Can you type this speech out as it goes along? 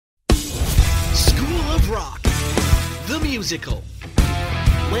Rock, the musical,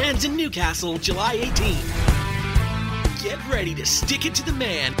 lands in Newcastle July 18. Get ready to stick it to the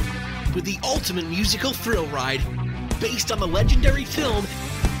man with the ultimate musical thrill ride based on the legendary film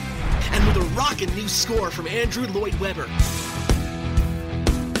and with a rockin' new score from Andrew Lloyd Webber.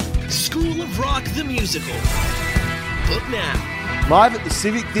 School of Rock, the musical. Book now. Live at the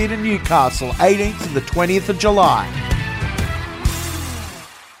Civic Theatre Newcastle, 18th to the 20th of July.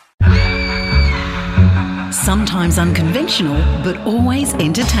 Sometimes unconventional, but always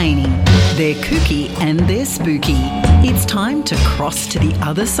entertaining. They're kooky and they're spooky. It's time to cross to the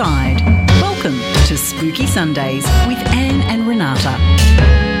other side. Welcome to Spooky Sundays with Anne and Renata.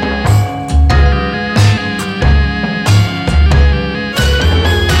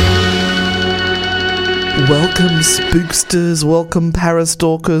 Welcome spooksters, welcome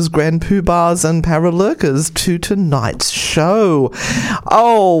parastalkers, grand poobahs and paralurkers to tonight's show.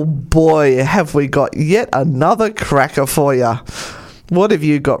 Oh boy, have we got yet another cracker for you. What have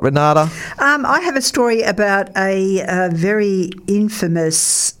you got, Renata? I have a story about a very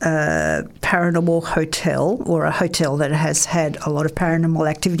infamous paranormal hotel, or a hotel that has had a lot of paranormal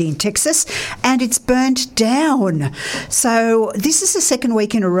activity in Texas, and it's burnt down. So this is the second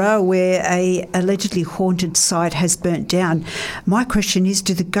week in a row where a allegedly haunted site has burnt down. My question is,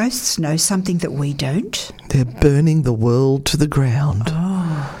 do the ghosts know something that we don't? They're burning the world to the ground.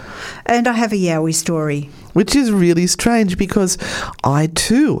 Oh. And I have a Yowie story. Which is really strange because I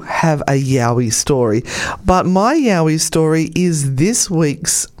too have a Yowie story. But my Yowie story is this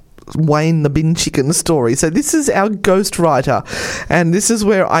week's Wayne the Bin Chicken story. So this is our ghostwriter, and this is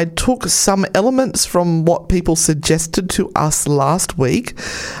where I took some elements from what people suggested to us last week,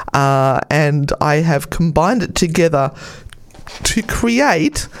 and I have combined it together to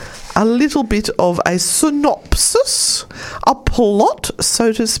create a little bit of a synopsis, a plot,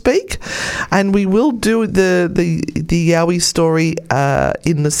 so to speak, and we will do the Yowie story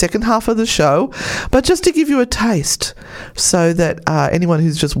in the second half of the show, but just to give you a taste, so that anyone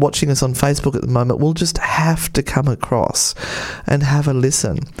who's just watching us on Facebook at the moment will just have to come across and have a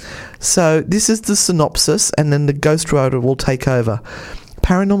listen. So this is the synopsis, and then the ghostwriter will take over.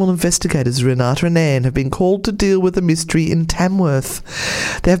 Paranormal investigators Renata and Anne have been called to deal with a mystery in Tamworth.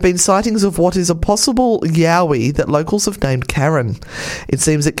 There have been sightings of what is a possible Yowie that locals have named Karen. It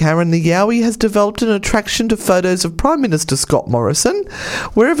seems that Karen the Yowie has developed an attraction to photos of Prime Minister Scott Morrison.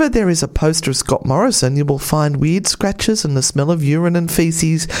 Wherever there is a poster of Scott Morrison, you will find weird scratches and the smell of urine and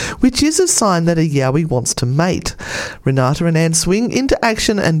faeces, which is a sign that a Yowie wants to mate. Renata and Anne swing into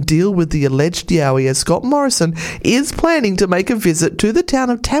action and deal with the alleged Yowie as Scott Morrison is planning to make a visit to the town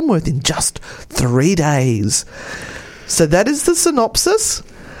of Tamworth in just 3 days. So that is the synopsis.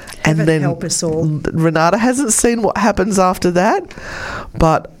 Heaven help us all. Renata hasn't seen what happens after that,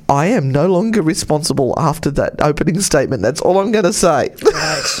 but I am no longer responsible after that opening statement. That's all I'm going to say.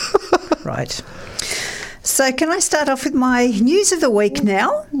 Right. So can I start off with my news of the week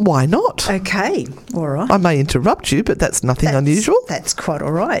now? Why not? Okay, all right. I may interrupt you, but that's nothing unusual. That's quite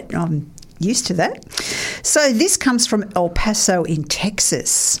all right. I'm used to that. So this comes from El Paso in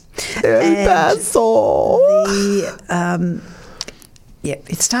Texas. El Paso.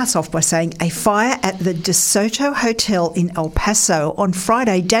 It starts off by saying a fire at the DeSoto Hotel in El Paso on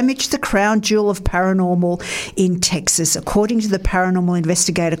Friday damaged the crown jewel of paranormal in Texas, according to the paranormal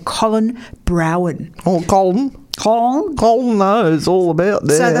investigator Colin Browen. Oh, Colin knows all about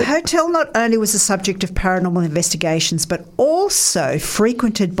that. So the hotel not only was the subject of paranormal investigations, but also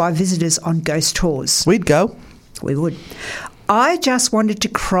frequented by visitors on ghost tours. We'd go. We would. I just wanted to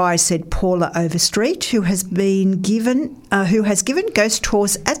cry, said Paula Overstreet, who has given ghost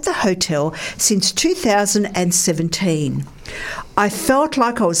tours at the hotel since 2017. I felt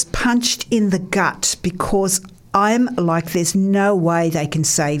like I was punched in the gut because I'm like, there's no way they can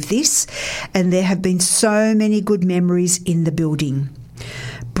save this, and there have been so many good memories in the building.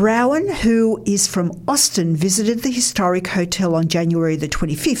 Browen, who is from Austin, visited the historic hotel on January the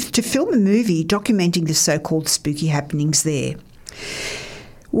 25th to film a movie documenting the so-called spooky happenings there.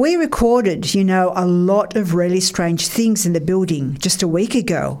 We recorded, a lot of really strange things in the building just a week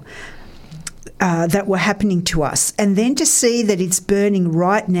ago that were happening to us. And then to see that it's burning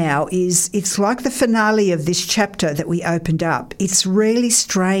right now it's like the finale of this chapter that we opened up. It's really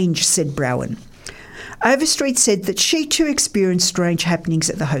strange, said Browen. Overstreet said that she too experienced strange happenings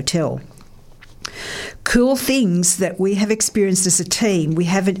at the hotel. Cool things that we have experienced as a team we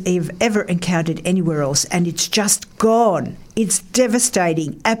haven't ever encountered anywhere else, and it's just gone. It's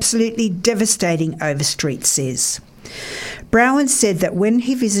devastating, absolutely devastating, Overstreet says. Browen said that when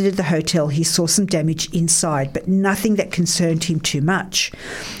he visited the hotel, he saw some damage inside, but nothing that concerned him too much.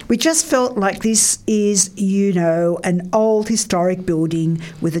 We just felt like this is, an old historic building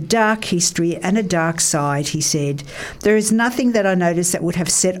with a dark history and a dark side, he said. There is nothing that I noticed that would have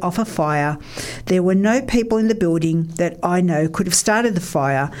set off a fire. There were no people in the building that I know could have started the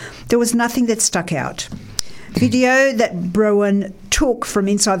fire. There was nothing that stuck out. Video that Browen took from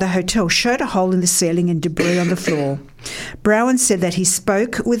inside the hotel showed a hole in the ceiling and debris on the floor. Browen said that he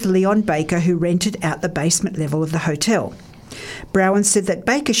spoke with Leon Baker, who rented out the basement level of the hotel. Browen said that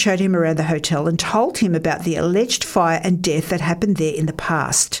Baker showed him around the hotel and told him about the alleged fire and death that happened there in the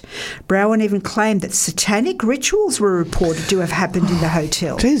past. Browen even claimed that satanic rituals were reported to have happened in the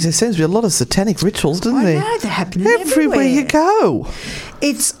hotel. Geez, there seems to be a lot of satanic rituals, doesn't there? I know, they're happening everywhere you go.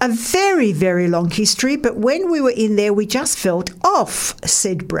 It's a very, very long history, but when we were in there, we just felt off,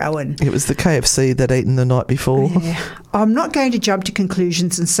 said Browen. It was the KFC they'd eaten the night before. Yeah. I'm not going to jump to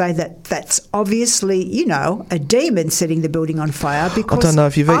conclusions and say that that's obviously, a demon setting the building on fire, because I don't know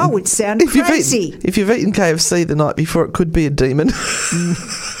if you've eaten, I would sound crazy. If you've eaten KFC the night before, it could be a demon.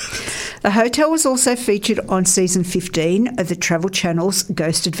 The hotel was also featured on season 15 of the Travel Channel's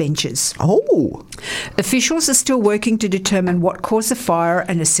Ghost Adventures. Oh. Officials are still working to determine what caused the fire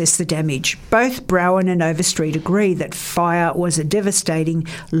and assess the damage. Both Browen and Overstreet agree that fire was a devastating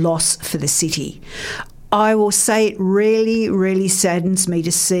loss for the city. I will say it really, really saddens me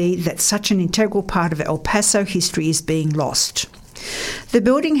to see that such an integral part of El Paso history is being lost. The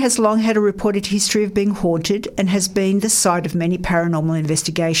building has long had a reported history of being haunted and has been the site of many paranormal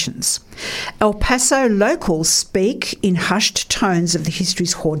investigations. El Paso locals speak in hushed tones of the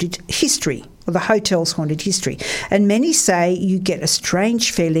hotel's haunted history, and many say you get a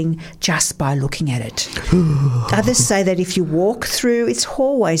strange feeling just by looking at it. Others say that if you walk through its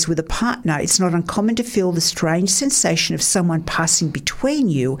hallways with a partner, it's not uncommon to feel the strange sensation of someone passing between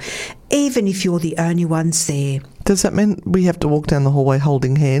you, even if you're the only ones there. Does that mean we have to walk down the hallway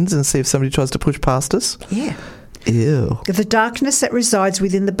holding hands and see if somebody tries to push past us? Yeah. Ew. The darkness that resides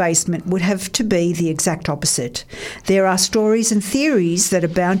within the basement would have to be the exact opposite. There are stories and theories that are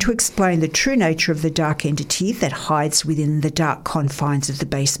bound to explain the true nature of the dark entity that hides within the dark confines of the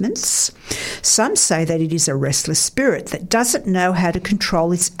basements. Some say that it is a restless spirit that doesn't know how to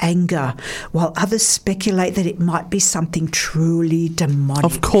control its anger, while others speculate that it might be something truly demonic.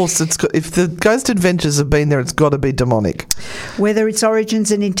 Of course, if the Ghost Adventures have been there, it's got to be demonic. Whether its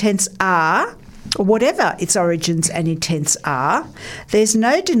origins and intents are... Whatever its origins and intents are, there's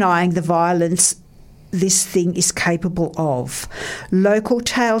no denying the violence this thing is capable of. Local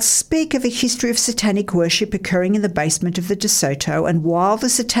tales speak of a history of satanic worship occurring in the basement of the DeSoto, and while the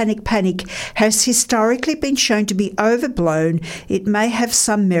satanic panic has historically been shown to be overblown, it may have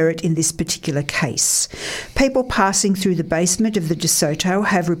some merit in this particular case. People passing through the basement of the DeSoto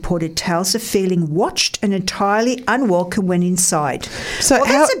have reported tales of feeling watched and entirely unwelcome when inside. So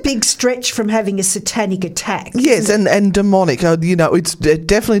that's a big stretch from having a satanic attack. Yes, and demonic. It's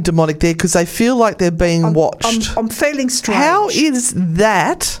definitely demonic there, because they feel like they're being watched. I'm feeling strange. How is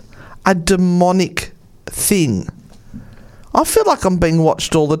that a demonic thing? I feel like I'm being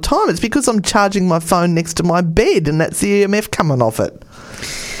watched all the time. It's because I'm charging my phone next to my bed and that's the EMF coming off it.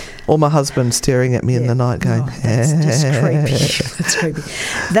 Or my husband staring at me in the night going, that's just creepy. That's creepy.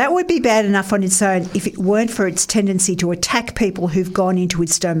 That would be bad enough on its own if it weren't for its tendency to attack people who've gone into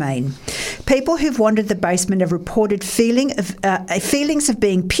its domain. People who've wandered the basement have reported feelings of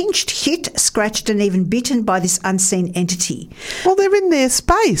being pinched, hit, scratched and even bitten by this unseen entity. Well, they're in their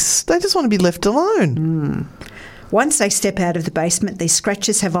space. They just want to be left alone. Once they step out of the basement, these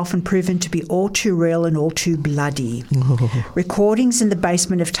scratches have often proven to be all too real and all too bloody. Recordings in the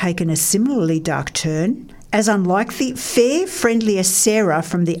basement have taken a similarly dark turn, as unlike the fair, friendlier Sarah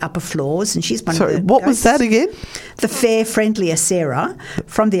from the upper floors, and she's one of the what ghosts. Was that again? The fair, friendlier Sarah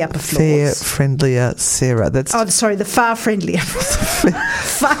from the upper floors. Fair, friendlier Sarah. That's the far friendlier.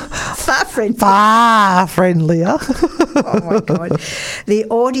 far friendlier. Far friendlier. Oh, my God. The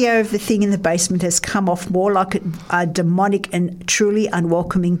audio of the thing in the basement has come off more like a demonic and truly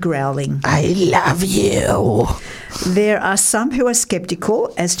unwelcoming growling. I love you. There are some who are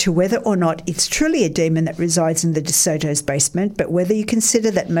sceptical as to whether or not it's truly a demon that resides in the DeSoto's basement, but whether you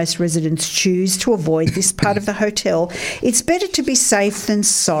consider that most residents choose to avoid this part of the hotel, it's better to be safe than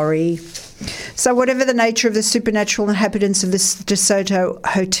sorry. So whatever the nature of the supernatural inhabitants of the DeSoto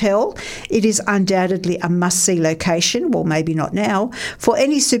Hotel, it is undoubtedly a must-see location, well, maybe not now, for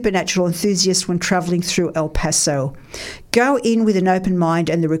any supernatural enthusiast when travelling through El Paso. Go in with an open mind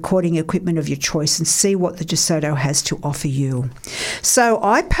and the recording equipment of your choice and see what the DeSoto has to offer you. So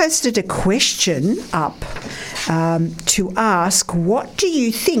I posted a question up to ask, what do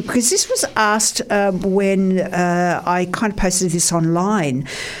you think? Because this was asked when I kind of posted this online.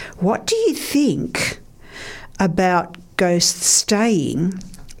 What do you think about ghosts staying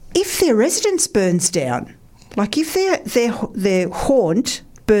if their residence burns down? Like if their haunt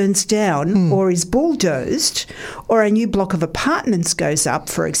burns down or is bulldozed, or a new block of apartments goes up,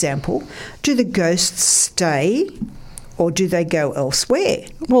 for example, do the ghosts stay or do they go elsewhere?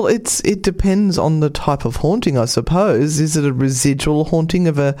 Well, it depends on the type of haunting, I suppose. Is it a residual haunting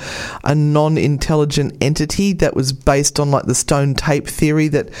of a non-intelligent entity that was based on like the stone tape theory,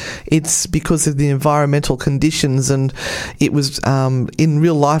 that it's because of the environmental conditions and it was in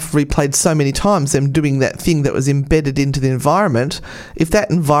real life replayed so many times, them doing that thing that was embedded into the environment? If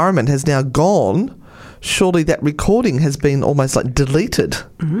that environment has now gone, surely that recording has been almost like deleted.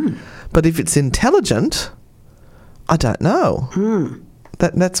 But if it's intelligent, I don't know.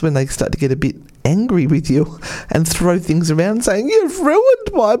 That's when they start to get a bit angry with you and throw things around saying, you've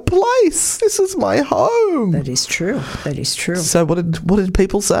ruined my place. This is my home. That is true. That is true. So what did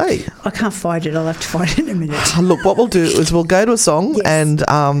people say? I can't find it. I'll have to find it in a minute. Look, what we'll do is we'll go to a song. Yes. And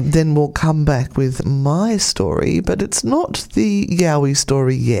then we'll come back with my story, but it's not the Yowie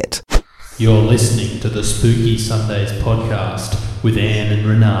story yet. You're listening to the Spooky Sundays podcast with Anne and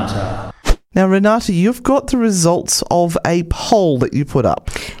Renata. Now, Renata, you've got the results of a poll that you put up.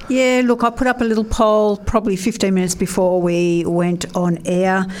 Yeah, look, I put up a little poll probably 15 minutes before we went on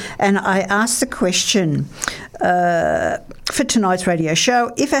air, and I asked the question for tonight's radio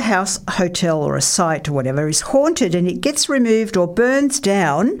show: if a house, hotel or a site or whatever is haunted and it gets removed or burns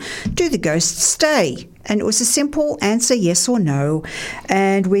down, do the ghosts stay? And it was a simple answer, yes or no.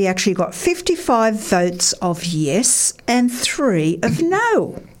 And we actually got 55 votes of yes and 3 of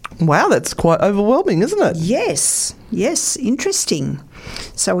no. Wow, that's quite overwhelming, isn't it? Yes, interesting.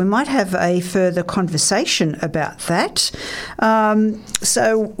 So we might have a further conversation about that.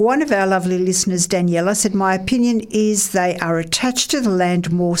 So one of our lovely listeners, Daniela, said, my opinion is they are attached to the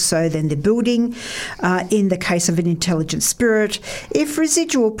land more so than the building in the case of an intelligent spirit. If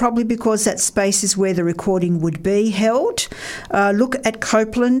residual, probably because that space is where the recording would be held. Look at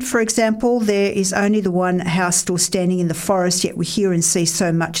Copeland, for example. There is only the one house still standing in the forest, yet we hear and see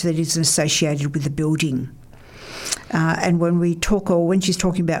so much that is associated with the building. And when we talk, or when she's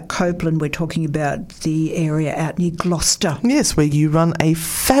talking about Copeland, we're talking about the area out near Gloucester. Yes, where you run a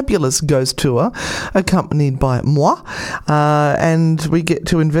fabulous ghost tour accompanied by moi. And we get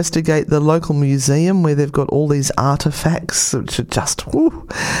to investigate the local museum where they've got all these artefacts, which are just woo.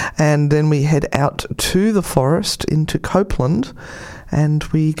 And then we head out to the forest into Copeland, and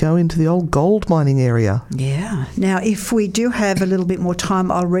we go into the old gold mining area. Yeah. Now, if we do have a little bit more time,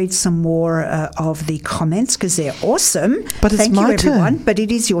 I'll read some more of the comments because they're awesome. But it's my turn. Everyone. Turn. But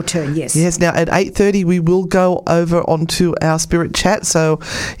it is your turn, yes. Yes. Now, at 8:30, we will go over onto our spirit chat. So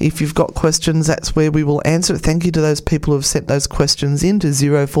if you've got questions, that's where we will answer. Thank you to those people who have sent those questions in to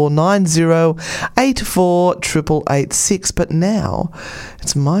 0490 84 888 But now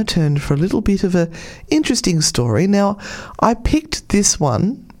it's my turn for a little bit of an interesting story. Now, I picked this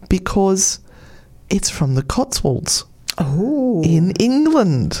one because it's from the Cotswolds in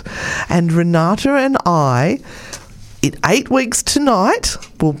England. And Renata and I, in 8 weeks tonight,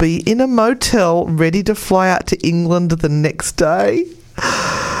 will be in a motel ready to fly out to England the next day.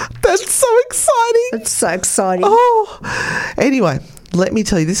 That's so exciting. That's so exciting. Oh, anyway. Let me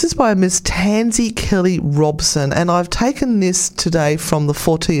tell you, this is by Miss Tansy Kelly Robson, and I've taken this today from the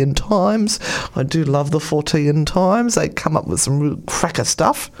Fortean Times. I do love the Fortean Times. They come up with some real cracker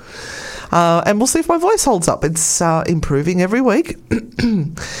stuff. And we'll see if my voice holds up. It's improving every week.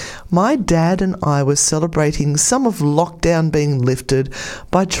 My dad and I were celebrating some of lockdown being lifted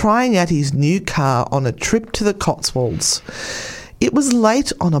by trying out his new car on a trip to the Cotswolds. It was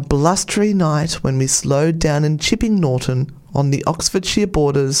late on a blustery night when we slowed down in Chipping Norton on the Oxfordshire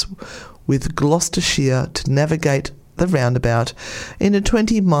borders with Gloucestershire to navigate the roundabout in a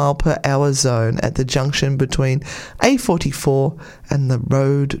 20-mile-per-hour zone at the junction between A44 and the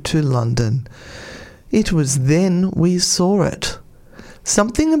road to London. It was then we saw it.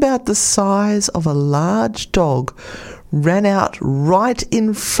 Something about the size of a large dog ran out right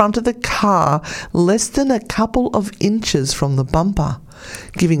in front of the car, less than a couple of inches from the bumper,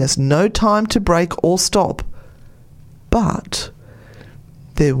 giving us no time to brake or stop. But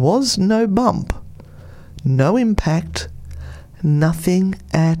there was no bump, no impact, nothing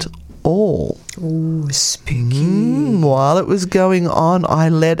at all. Oh, spooky. While it was going on, I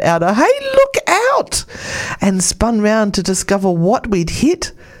let out a, "Hey, look out!" out, and spun round to discover what we'd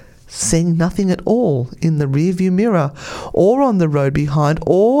hit, seeing nothing at all in the rearview mirror or on the road behind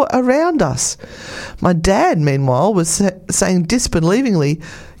or around us. My dad, meanwhile, was saying disbelievingly,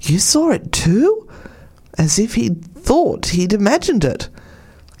 "You saw it too?" As if he'd thought he'd imagined it.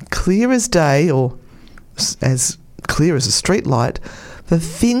 Clear as day, or as clear as a street light, the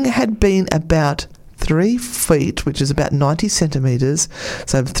thing had been about 3 feet, which is about 90 centimetres,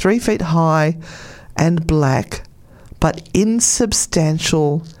 so 3 feet high and black, but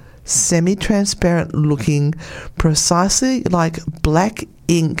insubstantial, semi-transparent looking, precisely like black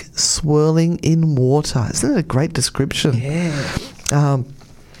ink swirling in water. Isn't that a great description? Yeah.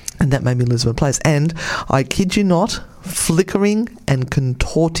 And that made me lose my place. And I kid you not, flickering and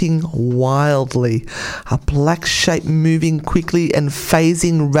contorting wildly, a black shape moving quickly and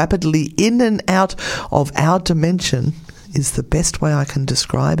phasing rapidly in and out of our dimension is the best way I can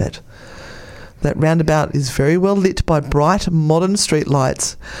describe it. That roundabout is very well lit by bright modern street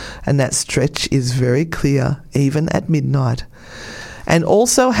lights, and that stretch is very clear even at midnight. And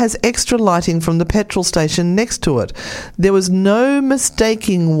also has extra lighting from the petrol station next to it. There was no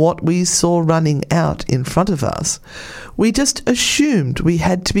mistaking what we saw running out in front of us. We just assumed we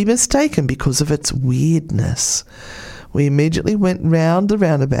had to be mistaken because of its weirdness. We immediately went round the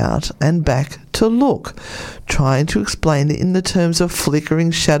roundabout and back to look, trying to explain it in the terms of flickering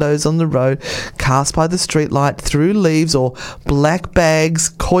shadows on the road cast by the streetlight through leaves, or black bags,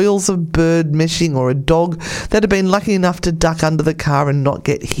 coils of bird meshing, or a dog that had been lucky enough to duck under the car and not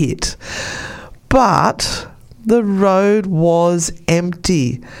get hit. But the road was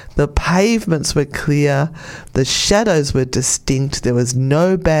empty. The pavements were clear. The shadows were distinct. There was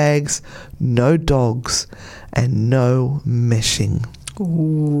no bags, no dogs, and no meshing.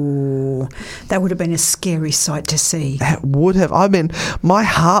 Ooh, that would have been a scary sight to see. That would have. I mean, my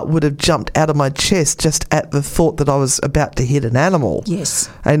heart would have jumped out of my chest just at the thought that I was about to hit an animal. Yes.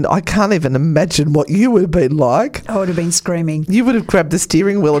 And I can't even imagine what you would have been like. I would have been screaming. You would have grabbed the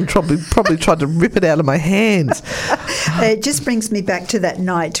steering wheel and probably tried to rip it out of my hands. It just brings me back to that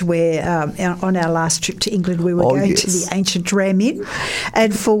night where on our last trip to England we were going to the ancient Ram Inn,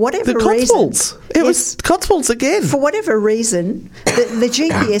 and for whatever reason... The Cotswolds. It was Cotswolds again. For whatever reason, the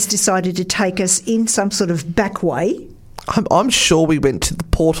GPS decided to take us in some sort of back way. I'm sure we went to the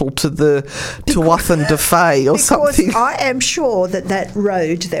portal to Wathen de Fay or something. Because I am sure that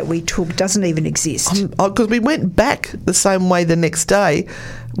road that we took doesn't even exist. Because we went back the same way the next day,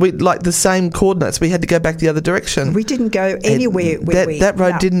 like the same coordinates. We had to go back the other direction. We didn't go anywhere. That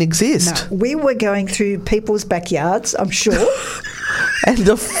road didn't exist. No, we were going through people's backyards, I'm sure. And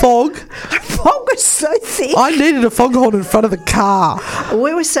the fog. The fog was so thick. I needed a foghorn in front of the car.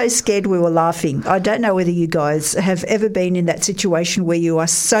 We were so scared we were laughing. I don't know whether you guys have ever been in that situation where you are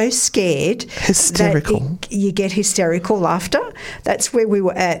so scared. Hysterical. That you get hysterical laughter. That's where we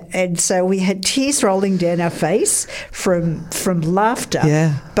were at. And so we had tears rolling down our face from laughter.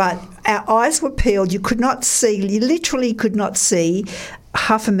 Yeah. But our eyes were peeled. You literally could not see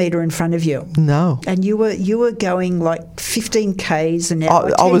half a metre in front of you. No. And you were going like 15 Ks an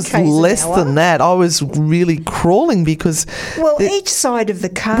hour. I was less than that. I was really crawling because... Well, each side of the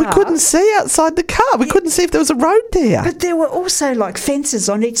car... We couldn't see outside the car. We couldn't see if there was a road there. But there were also like fences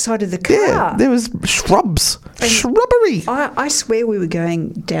on each side of the car. Yeah, there was shrubbery. I swear we were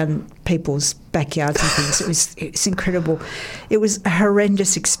going down people's backyards and things. It was incredible. It was a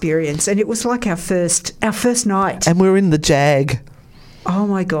horrendous experience, and it was like our first night. And we were in the Jag. Oh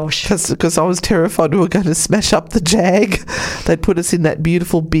my gosh. Because I was terrified we were going to smash up the Jag. They'd put us in that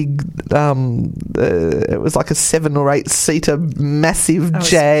beautiful big, it was like a 7 or 8 seater massive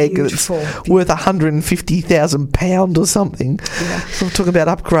Jag that's worth £150,000 or something. Yeah. So we'll talk about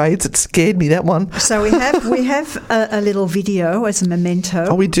upgrades. It scared me, that one. So we have a little video as a memento.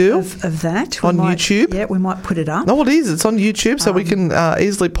 Oh, we do? Of that. On YouTube? Yeah, we might put it up. No, it is. It's on YouTube, so we can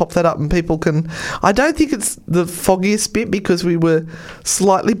easily pop that up and people can... I don't think it's the foggiest bit because we were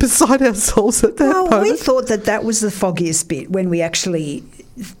slightly beside ourselves at that moment. Well, we thought that was the foggiest bit when we actually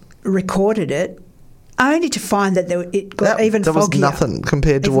recorded it, only to find that it got even foggier. That was nothing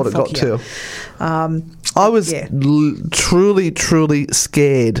compared to what it got to. I was truly, truly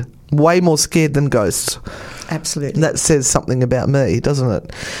scared. Way more scared than ghosts. Absolutely. And that says something about me, doesn't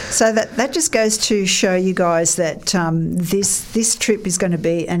it? So that just goes to show you guys that this trip is going to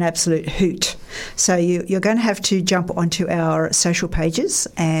be an absolute hoot. So you're going to have to jump onto our social pages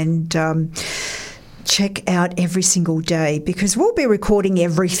and check out every single day, because we'll be recording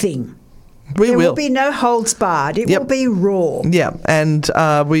everything. There will be no holds barred. It will be raw. Yeah, and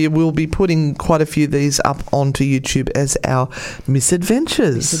we will be putting quite a few of these up onto YouTube as our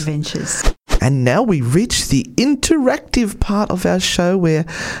misadventures. And now we reach the interactive part of our show where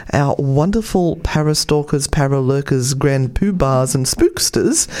our wonderful parastalkers, paralurkers, grand poobahs and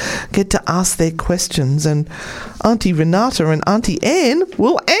spooksters get to ask their questions, and Auntie Renata and Auntie Anne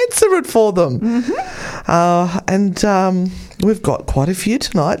will answer it for them. And we've got quite a few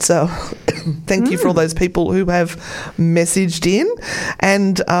tonight, so thank you for all those people who have messaged in.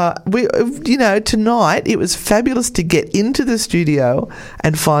 And tonight it was fabulous to get into the studio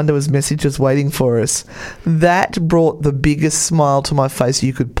and find there was messages waiting for us. That brought the biggest smile to my face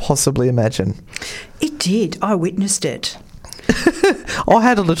you could possibly imagine. It did. I witnessed it. I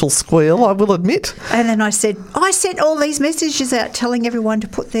had a little squeal, I will admit. And then I said, I sent all these messages out telling everyone to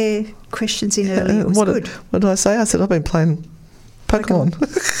put their questions in early. It was good. What did I say? I said, I've been playing Pokemon.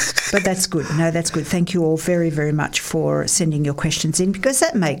 But that's good. No, that's good. Thank you all very, very much for sending your questions in, because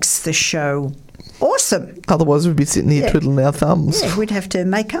that makes the show awesome. Otherwise we'd be sitting here twiddling our thumbs. Yeah, we'd have to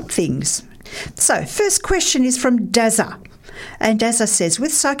make up things. So, first question is from Dazza. And Dazza says,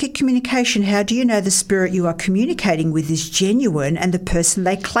 with psychic communication, how do you know the spirit you are communicating with is genuine and the person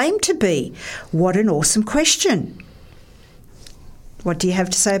they claim to be? What an awesome question. What do you have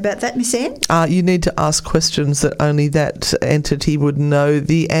to say about that, Miss Anne? You need to ask questions that only that entity would know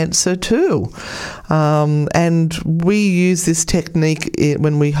the answer to. And we use this technique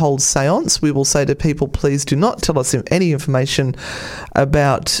when we hold seance. We will say to people, please do not tell us any information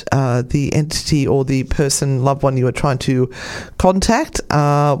about the entity or the person, loved one you are trying to contact.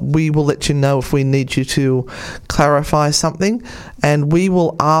 We will let you know if we need you to clarify something, and we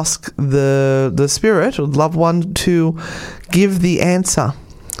will ask the spirit or loved one to give the answer.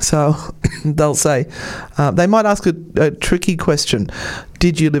 So they'll say, they might ask a tricky question.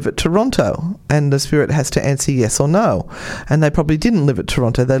 Did you live at Toronto? And the spirit has to answer yes or no. And they probably didn't live at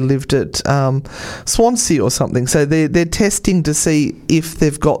Toronto. They lived at Swansea or something. So they're testing to see if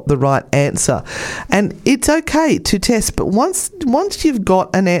they've got the right answer. And it's okay to test, but once you've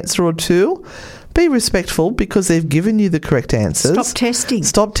got an answer or two, be respectful, because they've given you the correct answers.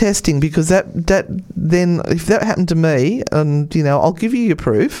 Stop testing, because that then, if that happened to me, and I'll give you your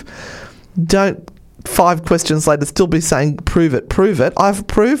proof. Don't 5 questions later still be saying, prove it. I've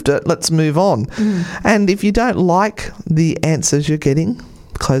proved it. Let's move on. And if you don't like the answers you're getting,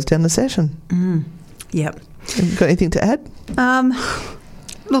 close down the session. Yep. Have you got anything to add?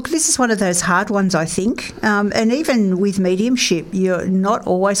 Look, this is one of those hard ones, I think. And even with mediumship, you're not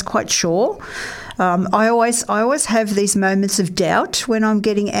always quite sure. I always have these moments of doubt when I'm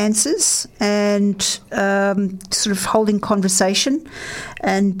getting answers and sort of holding conversation.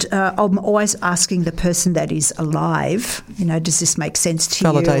 And I'm always asking the person that is alive, does this make sense to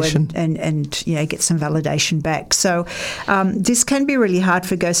validation. You? And get some validation back. So this can be really hard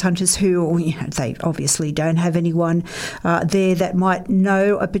for ghost hunters who, they obviously don't have anyone there that might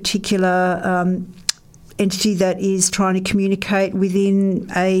know a particular entity that is trying to communicate within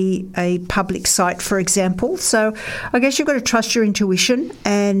a public site, for example. So I guess you've got to trust your intuition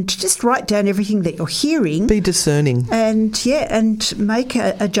and just write down everything that you're hearing. Be discerning. And make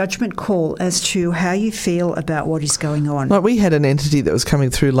a judgment call as to how you feel about what is going on. Like, we had an entity that was coming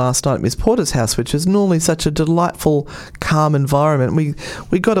through last night at Miss Porter's house, which is normally such a delightful, calm environment.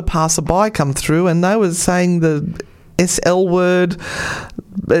 We got a passerby come through, and they were saying the SL word.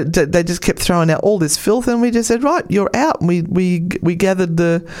 They just kept throwing out all this filth, and we just said, right, you're out. And we gathered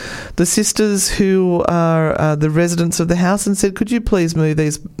the sisters who are the residents of the house and said, could you please move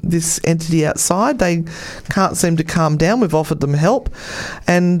this entity outside? They can't seem to calm down. We've offered them help.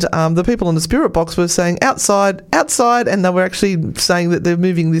 And the people in the spirit box were saying, outside, and they were actually saying that they're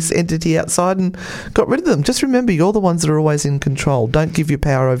moving this entity outside and got rid of them. Just remember, you're the ones that are always in control. Don't give your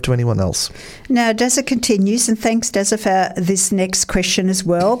power over to anyone else. Now, Dazza continues, and thanks, Dazza, for this next question as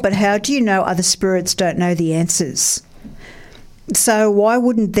well. But how do you know other spirits don't know the answers? So why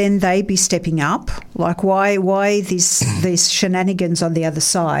wouldn't then they be stepping up? Like, why these shenanigans on the other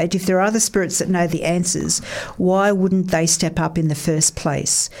side? If there are other spirits that know the answers, why wouldn't they step up in the first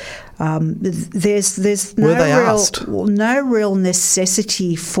place? There's no real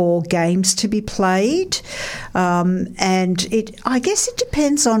necessity for games to be played, and I guess it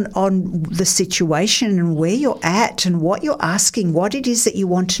depends on the situation and where you're at and what you're asking, what it is that you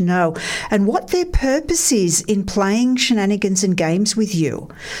want to know, and what their purpose is in playing shenanigans and games with you.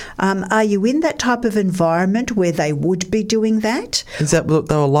 Are you in that type of environment where they would be doing that? Is that what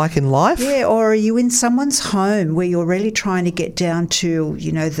they were like in life? Yeah, or are you in someone's home where you're really trying to get down to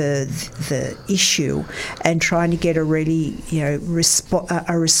the issue and trying to get a really a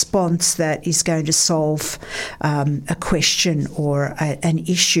response that is going to solve a question or an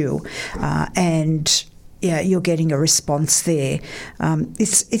issue, and you're getting a response there.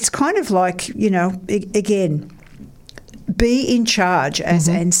 It's kind of like, again, be in charge, as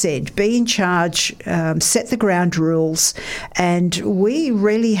Anne said. Be in charge, set the ground rules, and we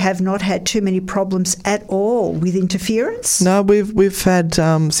really have not had too many problems at all with interference. No, we've had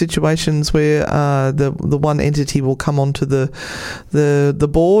situations where the one entity will come onto the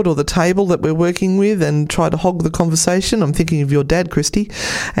board or the table that we're working with and try to hog the conversation. I'm thinking of your dad, Christy,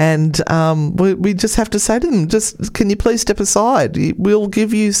 and we just have to say to them, just can you please step aside? We'll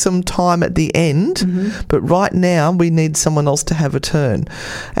give you some time at the end, but right now we need someone else to have a turn.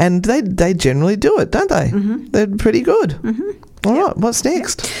 And they generally do it, don't they? They're pretty good. All right, what's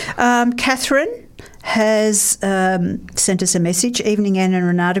next? Catherine has sent us a message. Evening, Anne and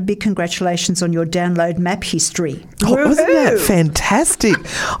Renata. Big congratulations on your download map history. Oh, wasn't that fantastic?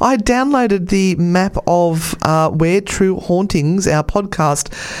 I downloaded the map of where True Hauntings, our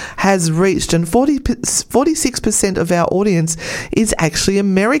podcast, has reached, and 46% of our audience is actually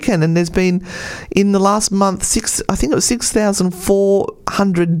American, and there's been, in the last month,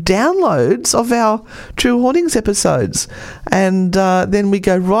 6,400 downloads of our True Hauntings episodes. And then we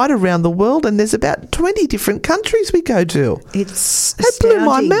go right around the world, and there's about 20 different countries we go to. It's that blew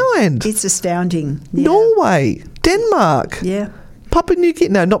my mind. It's astounding. Yeah. Norway, Denmark. Yeah. Papua New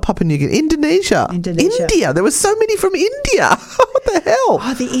Guinea. No, not Papua New Guinea. Indonesia. India. There were so many from India. What the hell?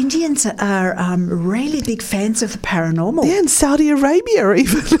 Oh, the Indians are really big fans of the paranormal. Yeah, and Saudi Arabia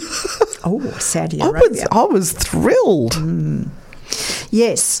even. Oh, Saudi Arabia. I was thrilled.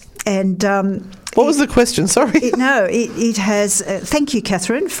 Yes, and... what was the question? Sorry. It has... thank you,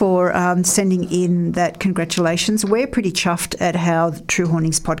 Catherine, for sending in that congratulations. We're pretty chuffed at how the True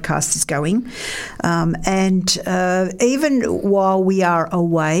Hauntings podcast is going. And even while we are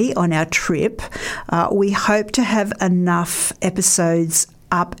away on our trip, we hope to have enough episodes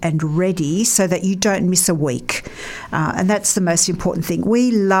up and ready so that you don't miss a week. And that's the most important thing.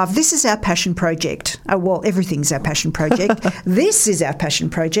 This is our passion project. Well, everything's our passion project. This is our passion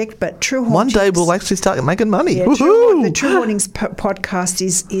project, but True Hauntings... One day we'll actually start making money. Yeah, the True Hauntings podcast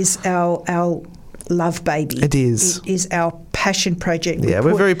is our love baby. It is. It is our passion project.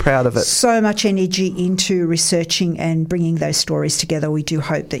 We're very proud of it. So much energy into researching and bringing those stories together. We do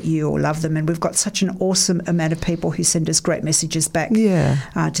hope that you all love them, and we've got such an awesome amount of people who send us great messages back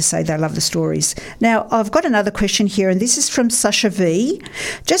to say they love the stories. Now, I've got another question here, and this is from Sasha V.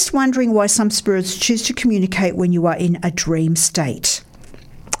 Just wondering why some spirits choose to communicate when you are in a dream state.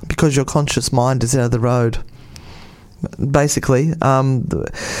 Because your conscious mind is out of the road. Basically,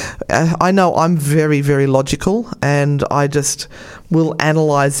 I know I'm very, very logical, and I just will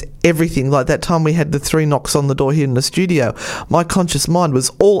analyse everything. Like that time we had the 3 knocks on the door here in the studio, my conscious mind was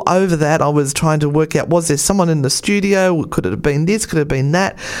all over that. I was trying to work out, was there someone in the studio? Could it have been this? Could it have been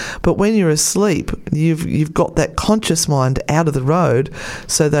that? But when you're asleep, you've got that conscious mind out of the road,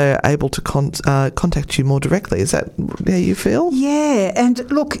 so they're able to contact you more directly. Is that how you feel? Yeah, and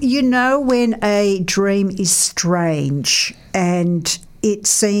look, when a dream is strange and it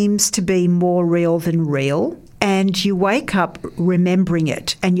seems to be more real than real, and you wake up remembering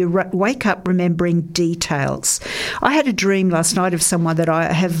it, and you wake up remembering details. I had a dream last night of someone that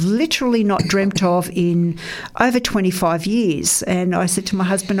I have literally not dreamt of in over 25 years, and I said to my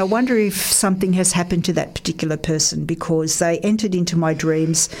husband, I wonder if something has happened to that particular person, because they entered into my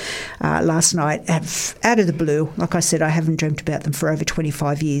dreams last night out of the blue. Like I said, I haven't dreamt about them for over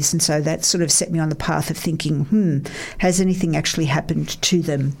 25 years, and so that sort of set me on the path of thinking, has anything actually happened to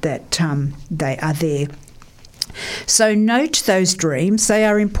them that they are there? So note those dreams. They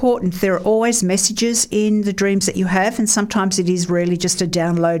are important. There are always messages in the dreams that you have, and sometimes it is really just a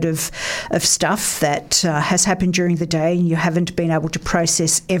download of stuff that has happened during the day and you haven't been able to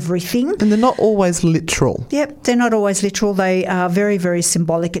process everything. And they're not always literal. Yep, they're not always literal. They are very, very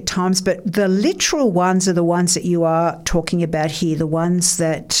symbolic at times, but the literal ones are the ones that you are talking about here, the ones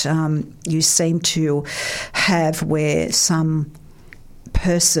that you seem to have where some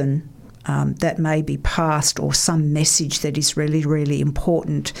person that may be past, or some message that is really, really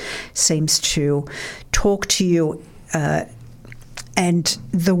important, seems to talk to you, and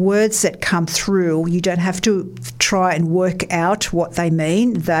the words that come through, you don't have to try and work out what they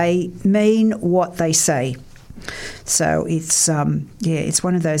mean. They mean what they say. So it's it's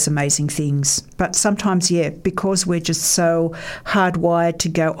one of those amazing things. But sometimes, because we're just so hardwired to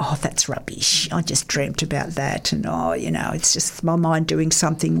go, oh, that's rubbish. I just dreamt about that, and it's just my mind doing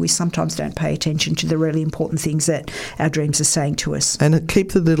something. We sometimes don't pay attention to the really important things that our dreams are saying to us. And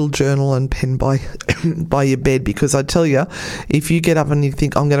keep the little journal and pen by your bed, because I tell you, if you get up and you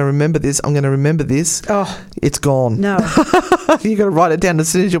think, I'm going to remember this, it's gone. No. You've got to write it down as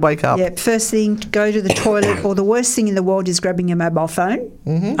soon as you wake up. Yeah, first thing, go to the toilet, or the worst thing in the world is grabbing your mobile phone,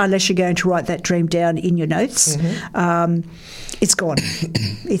 unless you're going to write that dream down in your notes. It's gone.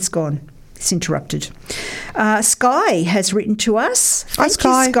 It's gone. It's interrupted. Sky has written to us. Thank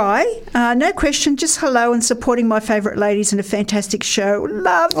you, Sky. No question, just hello and supporting my favourite ladies and a fantastic show.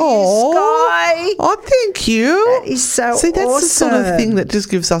 Love you, Sky. Oh, thank you. That is so See, that's awesome. the sort of thing that just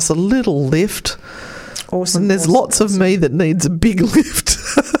gives us a little lift. Awesome. And there's lots of me that needs a big lift.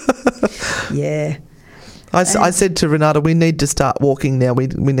 Yeah. I said to Renata, we need to start walking now. We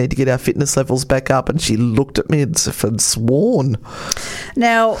need to get our fitness levels back up. And she looked at me and sworn.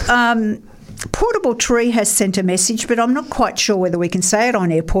 Now, Portable Tree has sent a message, but I'm not quite sure whether we can say it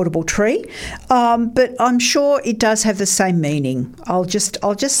on air, Portable Tree. But I'm sure it does have the same meaning. I'll just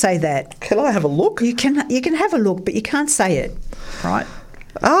say that. Can I have a look? You can have a look, but you can't say it, right?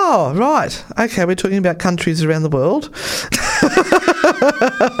 Oh, right. Okay, we're talking about countries around the world.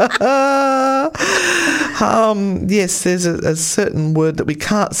 Yes, there's a certain word that we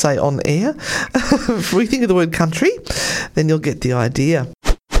can't say on air. If we think of the word country, then you'll get the idea.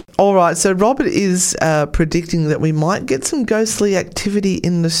 All right, so Robert is predicting that we might get some ghostly activity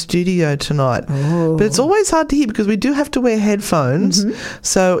in the studio tonight. Oh. But it's always hard to hear because we do have to wear headphones,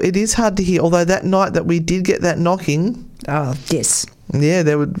 so it is hard to hear. Although that night that we did get that knocking... Oh, yes. Yeah,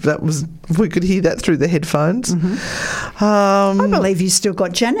 we could hear that through the headphones. I believe you still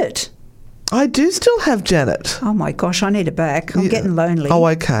got Janet. I do still have Janet. Oh, my gosh, I need her back. I'm getting lonely. Oh,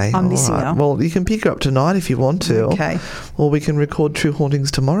 okay. I'm missing her. Well, you can pick her up tonight if you want to. Okay. Or we can record True Hauntings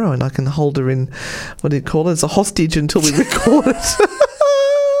tomorrow and I can hold her in, what do you call it, as a hostage until we record it.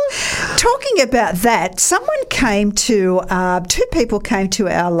 Talking about that, two people came to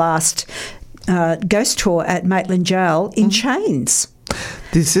our last ghost tour at Maitland Jail in chains.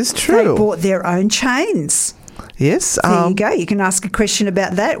 This is true. They bought their own chains. Yes. There you go. You can ask a question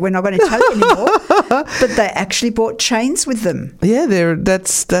about that. We're not going to tell you anymore. But they actually bought chains with them. Yeah,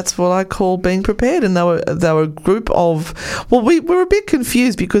 that's what I call being prepared. And they were a group of... Well, we were a bit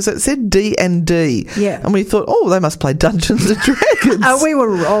confused because it said D&D. Yeah. And we thought, they must play Dungeons and Dragons. Oh, we were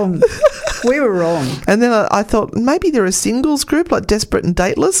wrong. We were wrong. And then I thought maybe they're a singles group like Desperate and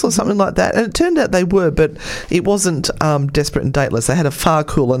Dateless or something like that. And it turned out they were, but it wasn't Desperate and Dateless. They had a far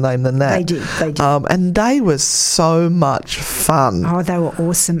cooler name than that. They did. And they were so much fun. Oh, they were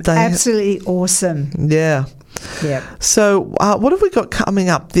awesome. Absolutely awesome. Yeah. Yeah. So what have we got coming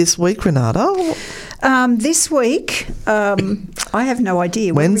up this week, Renata? This week, I have no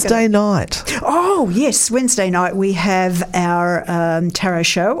idea. Wednesday night. Oh, yes, Wednesday night we have our tarot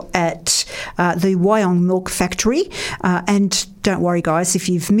show at the Wyong Milk Factory. And don't worry, guys, if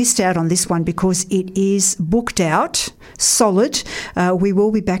you've missed out on this one because it is booked out, solid. We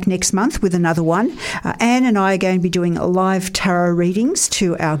will be back next month with another one. Anne and I are going to be doing live tarot readings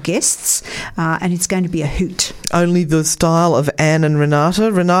to our guests, and it's going to be a hoot. Only the style of Anne and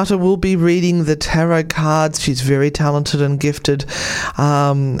Renata. Renata will be reading the tarot cards. She's very talented and gifted,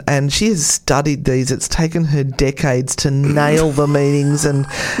 and she has studied these. It's taken her decades to nail the meanings. And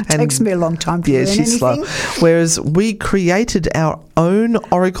takes me a long time to learn anything. Slow. Whereas we created our own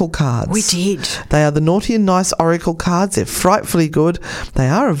oracle cards. We did. They are the Naughty and Nice oracle cards. They're frightfully good. They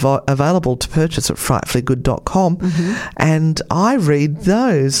are available to purchase at frightfullygood.com, and I read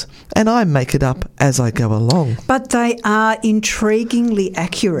those and I make it up as I go along. But they are intriguingly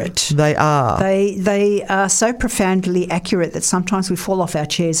accurate. They are. They are so profoundly accurate that sometimes we fall off our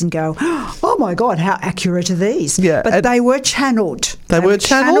chairs and go, oh my God, how accurate are these? Yeah, but they were channeled. They were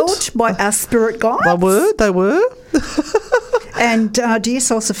channeled by our spirit guides. They were. And do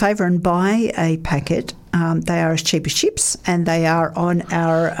yourselves a favour and buy a packet. They are as cheap as chips, and they are on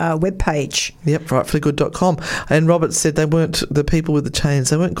our webpage. Yep, frightfullygood.com. And Robert said they weren't the people with the chains.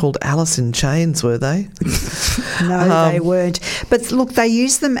 They weren't called Alice in Chains, were they? No, they weren't. But look, they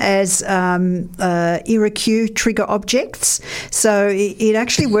use them as IRQ trigger objects. So it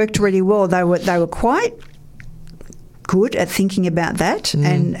actually worked really well. They were quite good at thinking about that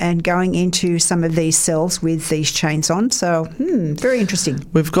and going into some of these cells with these chains on. So, very interesting.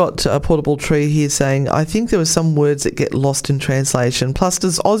 We've got a Portable Tree here saying, I think there were some words that get lost in translation. Plus,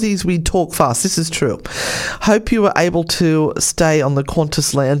 as Aussies, we talk fast. This is true. Hope you were able to stay on the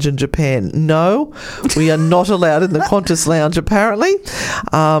Qantas Lounge in Japan. No, we are not allowed in the Qantas Lounge, apparently.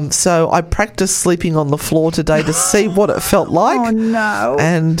 So I practiced sleeping on the floor today to see what it felt like. Oh, no.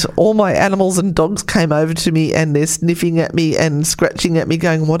 And all my animals and dogs came over to me and they're sniffing at me and scratching at me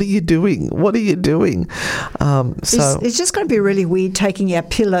going, what are you doing? What are you doing? It's just going to be really weird taking our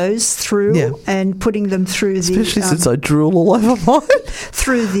pillows through and putting them through especially since I drool all over mine.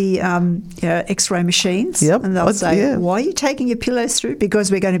 through the X-ray machines. Yep. And they'll say, why are you taking your pillows through?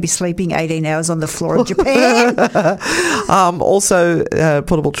 Because we're going to be sleeping 18 hours on the floor of Japan. Also,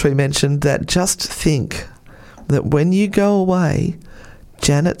 Portable Tree mentioned that just think that when you go away,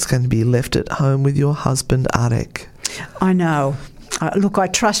 Janet's going to be left at home with your husband, Arek. I know. Look, I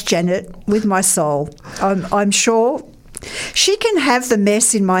trust Janet with my soul. I'm sure she can have the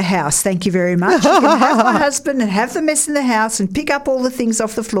mess in my house. Thank you very much. She can have my husband and have the mess in the house and pick up all the things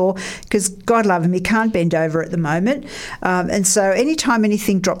off the floor because, God love him, he can't bend over at the moment. And so anytime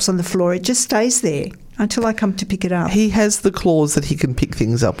anything drops on the floor, it just stays there until I come to pick it up. He has the claws that he can pick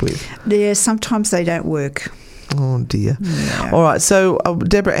things up with. Yeah, sometimes they don't work. Oh, dear. Yeah. All right, so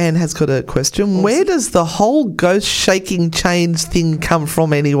Deborah Ann has got a question. Awesome. Where does the whole ghost shaking chains thing come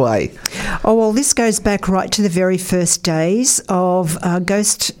from anyway? Oh, well, this goes back right to the very first days of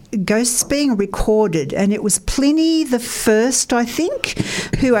ghosts being recorded, and it was Pliny the First, I think,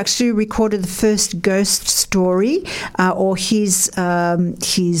 who actually recorded the first ghost story or his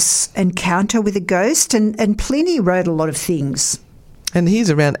encounter with a ghost, and Pliny wrote a lot of things. And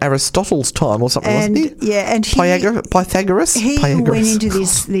he's around Aristotle's time or something, wasn't he? Yeah, and Pythagoras? He went into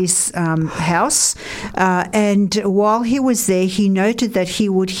this house, and while he was there, he noted that he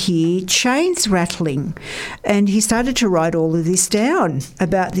would hear chains rattling, and he started to write all of this down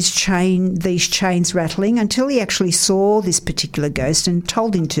about these chains rattling until he actually saw this particular ghost and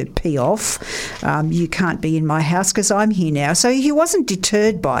told him to pee off. You can't be in my house because I'm here now. So he wasn't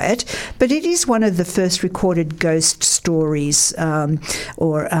deterred by it, but it is one of the first recorded ghost stories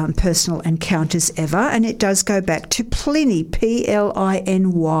or personal encounters ever, and it does go back to Pliny, Pliny,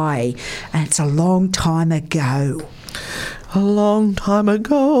 and it's a long time ago. A long time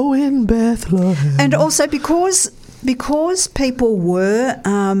ago in Bethlehem. And also because people were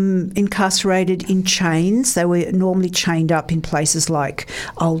incarcerated in chains, they were normally chained up in places like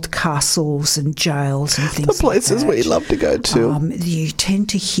old castles and jails and things like that. The places we love to go to. You tend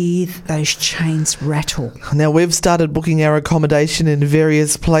to hear those chains rattle. Now, we've started booking our accommodation in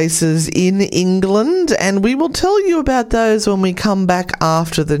various places in England, and we will tell you about those when we come back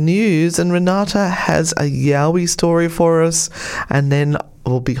after the news. And Renata has a Yowie story for us, and then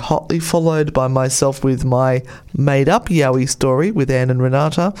will be hotly followed by myself with my made-up Yowie story with Anne and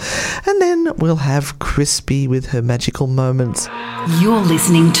Renata. And then we'll have Crispy with her magical moments. You're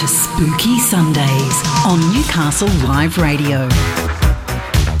listening to Spooky Sundays on Newcastle Live Radio.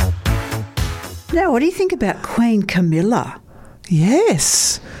 Now, what do you think about Queen Camilla?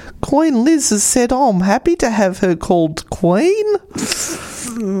 Yes. Queen Liz has said, I'm happy to have her called Queen.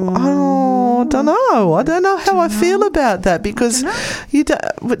 Oh, I don't know. I don't know how I feel about that because we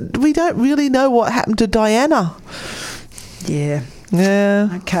don't really know what happened to Diana. Yeah. Yeah.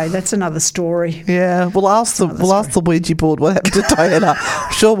 Okay, that's another story. Yeah, we'll ask the Ouija board what happened to Diana.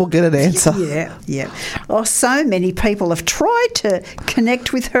 I'm sure we'll get an answer. Yeah. Oh, so many people have tried to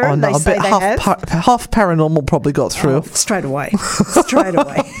connect with her. And they say they have. Half paranormal probably got through. Oh, straight away.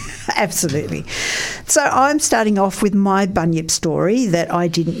 Absolutely. So I'm starting off with my bunyip story that I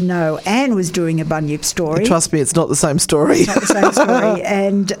didn't know Anne was doing a bunyip story. Trust me, it's not the same story. It's not the same story.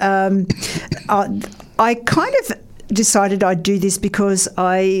 And I kind of decided I'd do this because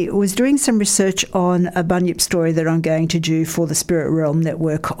I was doing some research on a bunyip story that I'm going to do for the Spirit Realm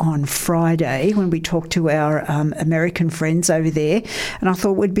Network on Friday when we talk to our American friends over there. And I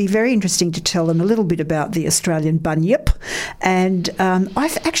thought it would be very interesting to tell them a little bit about the Australian bunyip. And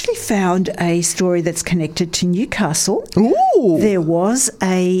I've actually found a story that's connected to Newcastle. Ooh. There was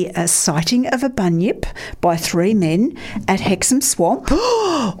a sighting of a bunyip by 3 men at Hexham Swamp.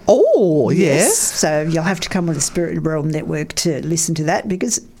 Oh, yes. So you'll have to come on the Spirit Realm Network to listen to that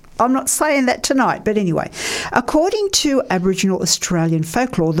because I'm not saying that tonight. But anyway, according to Aboriginal Australian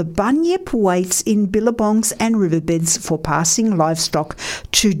folklore, the bunyip waits in billabongs and riverbeds for passing livestock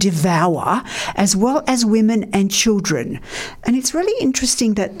to devour, as well as women and children. And it's really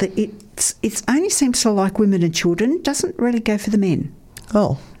interesting that it only seems to like women and children, doesn't really go for the men.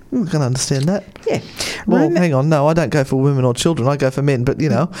 Oh. I can understand that. Yeah. Well, hang on. No, I don't go for women or children. I go for men, but,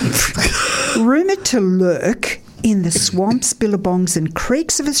 Rumoured to lurk in the swamps, billabongs and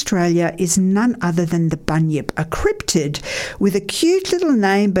creeks of Australia is none other than the bunyip, a cryptid with a cute little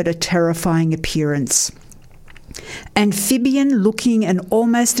name but a terrifying appearance. Amphibian-looking and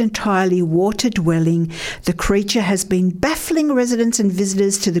almost entirely water-dwelling, the creature has been baffling residents and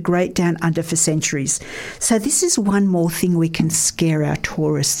visitors to the Great Down Under for centuries. So this is one more thing we can scare our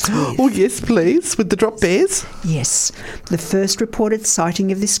tourists with. Oh, yes, please, with the drop bears. Yes. The first reported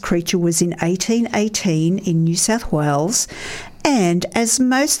sighting of this creature was in 1818 in New South Wales. And as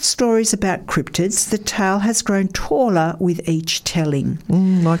most stories about cryptids, the tale has grown taller with each telling.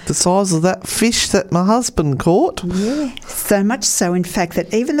 Like the size of that fish that my husband caught. Yeah, so much so, in fact,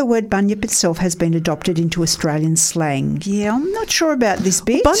 that even the word bunyip itself has been adopted into Australian slang. Yeah, I'm not sure about this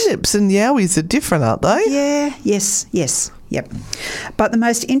bit. Bunyips and yowies are different, aren't they? Yeah, yes. Yep. But the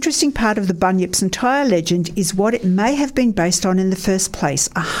most interesting part of the bunyip's entire legend is what it may have been based on in the first place,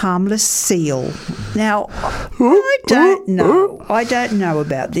 a harmless seal. Now, I don't know. I don't know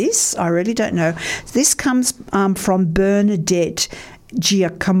about this. I really don't know. This comes from Bernadette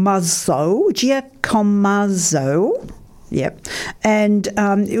Giacomazzo. Yep. And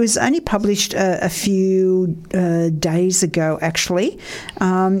it was only published a few days ago, actually.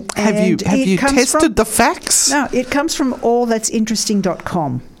 Have you tested the facts? No, it comes from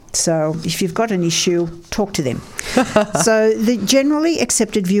allthat'sinteresting.com. So if you've got an issue, talk to them. So the generally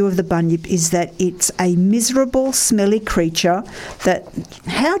accepted view of the bunyip is that it's a miserable, smelly creature that...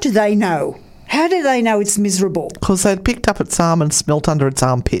 How do they know? How do they know it's miserable? Because they'd picked up its arm and smelt under its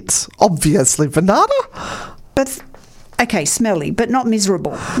armpits. Obviously, Renata. But... Okay, smelly, but not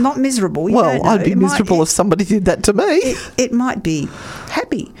miserable. Not miserable. Well, I'd be miserable if somebody did that to me. It might be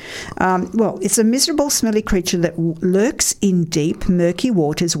happy. Well, it's a miserable, smelly creature that lurks in deep, murky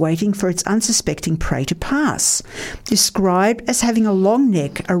waters waiting for its unsuspecting prey to pass. Described as having a long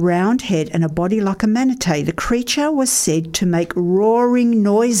neck, a round head and a body like a manatee, the creature was said to make roaring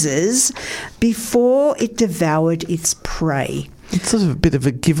noises before it devoured its prey. It's sort of a bit of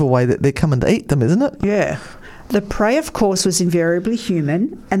a giveaway that they're coming to eat them, isn't it? Yeah. The prey, of course, was invariably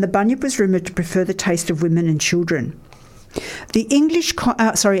human, and the bunyip was rumoured to prefer the taste of women and children. An English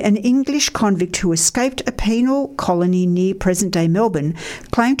convict who escaped a penal colony near present-day Melbourne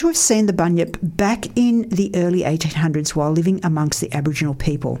claimed to have seen the bunyip back in the early 1800s while living amongst the Aboriginal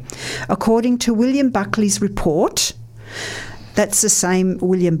people. According to William Buckley's report, that's the same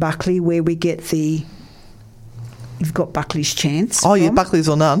William Buckley where we get the... You've got Buckley's Chance. Oh, yeah, Buckley's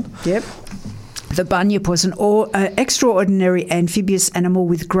or none. Yep. The bunyip was an extraordinary amphibious animal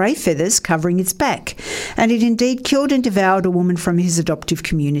with grey feathers covering its back, and it indeed killed and devoured a woman from his adoptive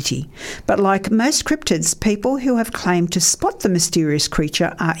community. But like most cryptids, people who have claimed to spot the mysterious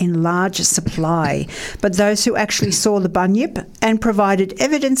creature are in large supply, but those who actually saw the bunyip and provided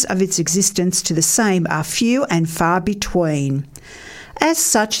evidence of its existence to the same are few and far between. As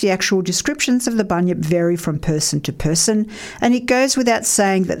such, the actual descriptions of the bunyip vary from person to person, and it goes without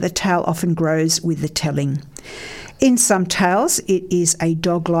saying that the tale often grows with the telling. In some tales, it is a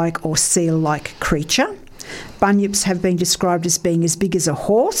dog-like or seal-like creature. Bunyips have been described as being as big as a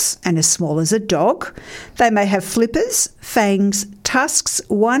horse and as small as a dog. They may have flippers, fangs, tusks,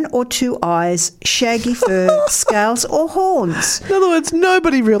 1 or 2 eyes, shaggy fur, scales or horns. In other words,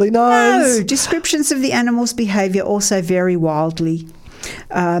 nobody really knows. No, descriptions of the animal's behaviour also vary wildly.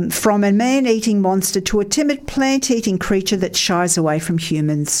 From a man-eating monster to a timid plant-eating creature that shies away from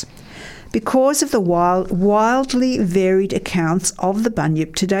humans. Because of the wildly varied accounts of the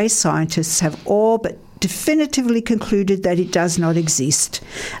bunyip, today's scientists have all but definitively concluded that it does not exist,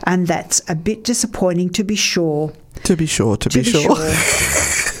 and that's a bit disappointing to be sure. To be sure.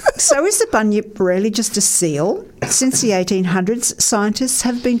 So is the bunyip really just a seal? Since the 1800s, scientists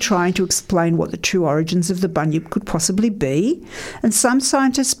have been trying to explain what the true origins of the bunyip could possibly be, and some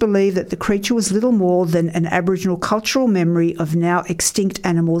scientists believe that the creature was little more than an Aboriginal cultural memory of now extinct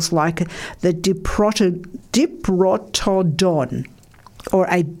animals like the Diprotodon, or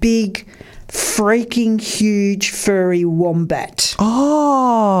a big, freaking huge furry wombat.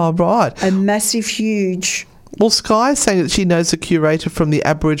 Oh, right. A massive, huge... Well, Sky is saying that she knows a curator from the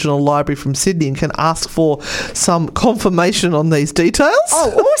Aboriginal Library from Sydney and can ask for some confirmation on these details.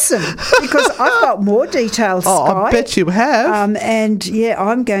 Oh, awesome. Because I've got more details, Sky. Oh, I bet you have. And, yeah,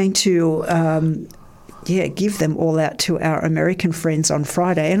 I'm going to, give them all out to our American friends on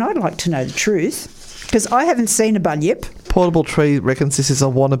Friday, and I'd like to know the truth because I haven't seen a bunyip. Portable Tree reckons this is a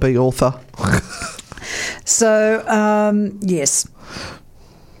wannabe author. So, yes.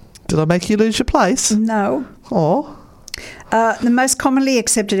 Did I make you lose your place? No. Oh. The most commonly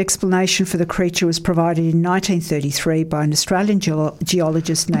accepted explanation for the creature was provided in 1933 by an Australian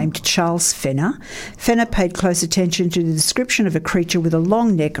geologist named Charles Fenner. Fenner paid close attention to the description of a creature with a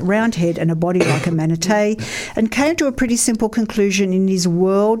long neck, round head and a body like a manatee, and came to a pretty simple conclusion in his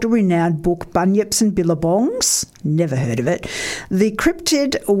world-renowned book Bunyips and Billabongs. Never heard of it. The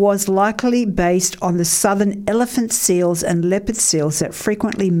cryptid was likely based on the southern elephant seals and leopard seals that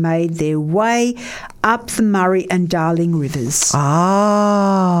frequently made their way up the Murray and Darling rivers.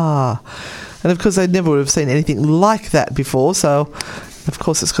 Ah. And of course, they never would have seen anything like that before, so of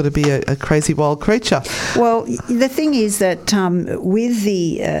course it's got to be a crazy wild creature. Well, the thing is that with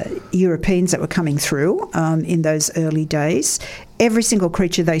the Europeans that were coming through in those early days, every single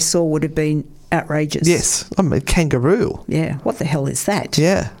creature they saw would have been outrageous. Yes. I mean, kangaroo. Yeah. What the hell is that?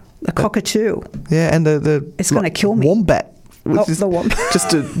 Yeah. A cockatoo. Yeah, and the it's going to kill me. Wombat. The wombat.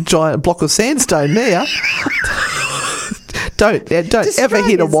 Just a giant block of sandstone there. Don't ever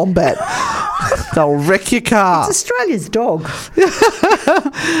hit a wombat. They'll wreck your car. It's Australia's dog.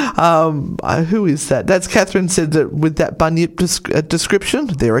 Who is that? That's Catherine said that with that bunyip description,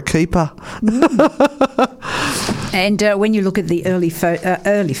 they're a keeper. And when you look at the early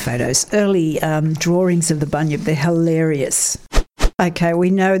drawings of the bunyip, they're hilarious. Okay, we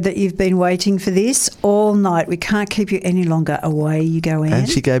know that you've been waiting for this all night. We can't keep you any longer. Away you go, Anne. And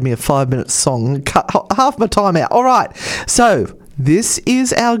she gave me a 5-minute song. Cut half my time out. All right. So this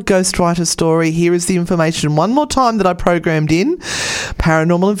is our ghostwriter story. Here is the information one more time that I programmed in.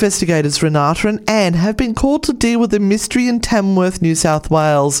 Paranormal investigators Renata and Anne have been called to deal with a mystery in Tamworth, New South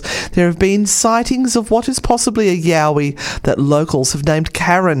Wales. There have been sightings of what is possibly a yowie that locals have named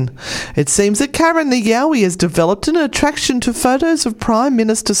Karen. It seems that Karen the yowie has developed an attraction to photos of Prime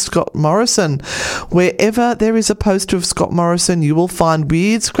Minister Scott Morrison. Wherever there is a poster of Scott Morrison, you will find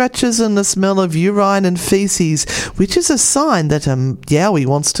weird scratches and the smell of urine and faeces, which is a sign that a yowie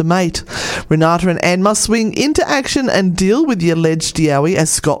wants to mate. Renata and Anne must swing into action and deal with the alleged yowie, as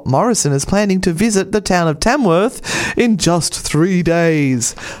Scott Morrison is planning to visit the town of Tamworth in just 3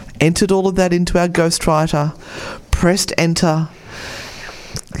 days. Entered all of that into our ghostwriter. Pressed enter.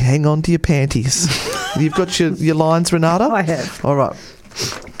 Hang on to your panties. You've got your lines, Renata? I have. All right.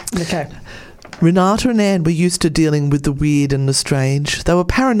 Okay. Renata and Anne were used to dealing with the weird and the strange. They were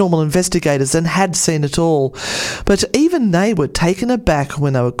paranormal investigators and had seen it all. But even they were taken aback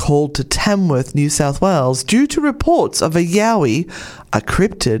when they were called to Tamworth, New South Wales, due to reports of a yowie, a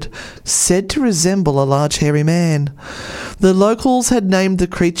cryptid, said to resemble a large hairy man. The locals had named the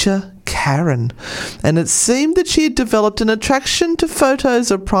creature Karen, and it seemed that she had developed an attraction to photos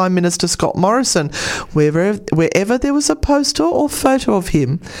of Prime Minister Scott Morrison. Wherever there was a poster or photo of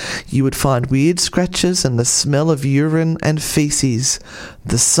him, you would find weird scratches and the smell of urine and faeces,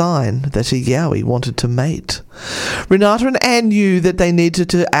 the sign that a yowie wanted to mate. Renata and Anne knew that they needed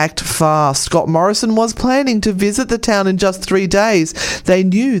to act fast. Scott Morrison was planning to visit the town in just 3 days. They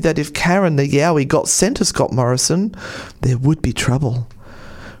knew that if Karen the yowie got sent to Scott Morrison, there would be trouble.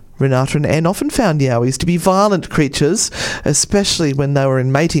 Renata and Anne often found yowies to be violent creatures, especially when they were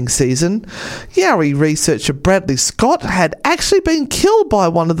in mating season. Yowie researcher Bradley Scott had actually been killed by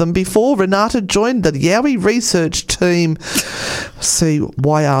one of them before Renata joined the Yowie research team. See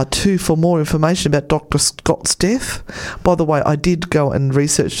YR2 for more information about Dr. Scott's death. By the way, I did go and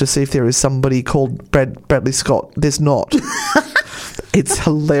research to see if there is somebody called Bradley Scott. There's not. It's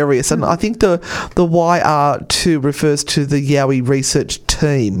hilarious. And I think the YR2 refers to the Yowie research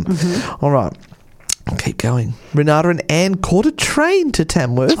team. Mm-hmm. All right. I'll keep going. Renata and Anne caught a train to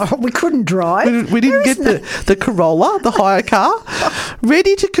Tamworth. Oh, we couldn't drive. We didn't get the Corolla, the hire car.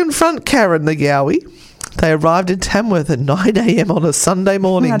 Ready to confront Karen the yowie. They arrived in Tamworth at 9 a.m. on a Sunday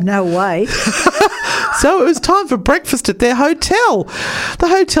morning. Oh, no way. So it was time for breakfast at their hotel. The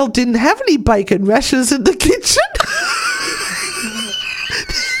hotel didn't have any bacon rashers in the kitchen.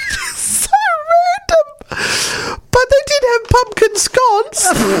 So random. But they did have pumpkin scones,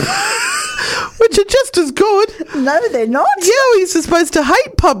 which are just as good. No, they're not. Yowies are supposed to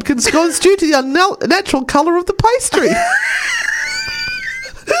hate pumpkin scones due to the unnatural colour of the pastry.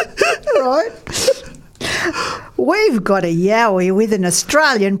 Right. We've got a yowie with an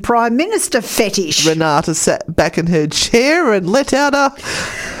Australian Prime Minister fetish. Renata sat back in her chair and let out a...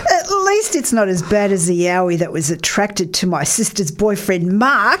 At least it's not as bad as the yowie that was attracted to my sister's boyfriend,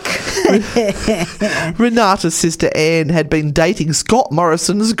 Mark. Renata's sister Anne had been dating Scott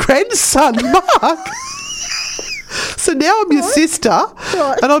Morrison's grandson, Mark. So now I'm your sister,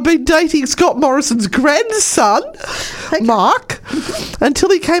 and I've been dating Scott Morrison's grandson, Mark. until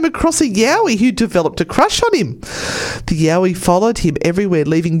he came across a yowie who developed a crush on him. The yowie followed him everywhere,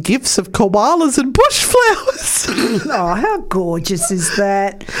 leaving gifts of koalas and bush flowers. Oh, how gorgeous is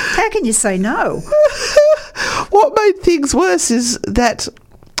that? How can you say no? What made things worse is that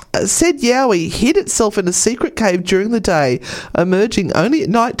said yowie hid itself in a secret cave during the day, emerging only at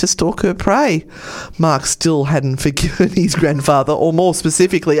night to stalk her prey. Mark still hadn't forgiven his grandfather, or more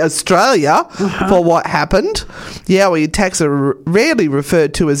specifically Australia, for what happened. Yowie attacks are rarely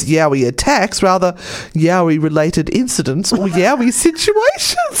referred to as yowie attacks, rather yowie-related incidents or yowie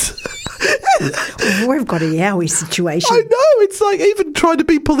situations. We've got a yowie situation. I know, it's like even trying to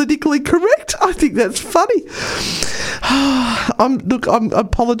be politically correct. I think that's funny. I'm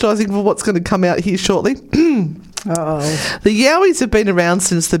apologising for what's going to come out here shortly. Uh-oh. The yowies have been around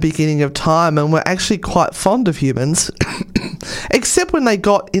since the beginning of time and were actually quite fond of humans, except when they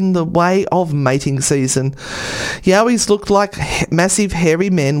got in the way of mating season. Yowies looked like massive hairy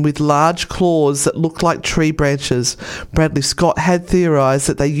men with large claws that looked like tree branches. Bradley Scott had theorised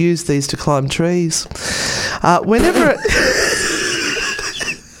that they used these to climb trees. Whenever...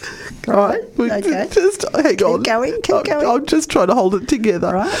 Right, okay. Just hang on. Keep going. I'm just trying to hold it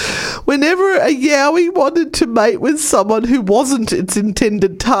together. Right. Whenever a yowie wanted to mate with someone who wasn't its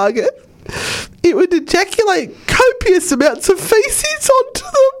intended target, it would ejaculate copious amounts of feces onto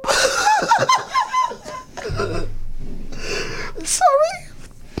them. Sorry.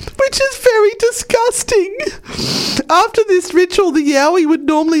 Which is very disgusting. After this ritual, the yowie would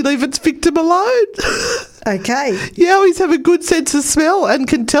normally leave its victim alone. Okay. Yowies have a good sense of smell and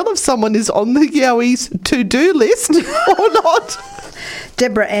can tell if someone is on the yowie's to-do list or not.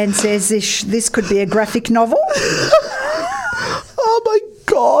 Deborah Ann says this could be a graphic novel. Oh, my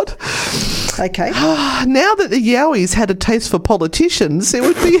God. Okay. Now that the yowies had a taste for politicians, it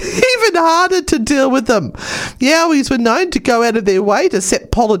would be even harder to deal with them. Yowies were known to go out of their way to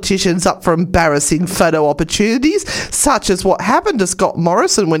set politicians up for embarrassing photo opportunities, such as what happened to Scott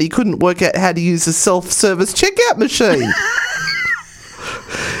Morrison when he couldn't work out how to use a self-service checkout machine.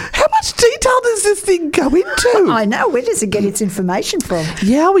 How much detail does this thing go into? I know. Where does it get its information from?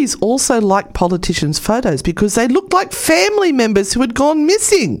 Yowies also like politicians' photos because they looked like family members who had gone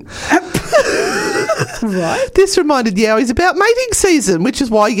missing. Right. This reminded yowies about mating season, which is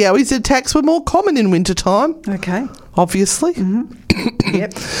why yowies' attacks were more common in wintertime. Okay. Obviously. Mm-hmm.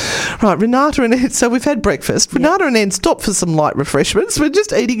 Yep. Right, Renata and Anne, so we've had breakfast. Yep. Renata and Anne stopped for some light refreshments. We're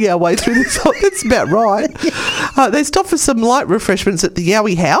just eating our way through this. That's about right. They stopped for some light refreshments at the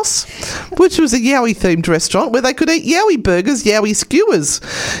Yowie House, which was a Yowie-themed restaurant where they could eat Yowie burgers, Yowie skewers.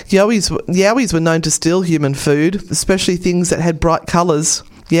 Yowies were known to steal human food, especially things that had bright colours.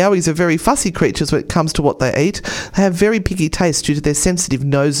 Yowies are very fussy creatures when it comes to what they eat. They have very picky taste due to their sensitive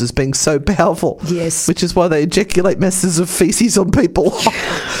noses being so powerful. Yes. Which is why they ejaculate masses of feces on people.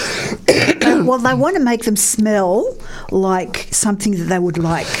 Well, they want to make them smell like something that they would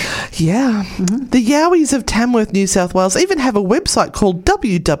like. Yeah. Mm-hmm. The Yowies of Tamworth, New South Wales even have a website called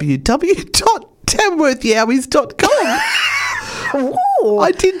www.tamworthyowies.com. Ooh.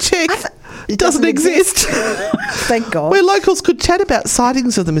 I did check. It doesn't exist. Thank God. Where locals could chat about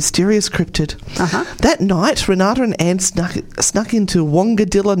sightings of the mysterious cryptid. Uh-huh. That night, Renata and Anne snuck into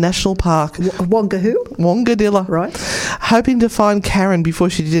Wongadilla National Park. Wonga who? Wongadilla. Right. Hoping to find Karen before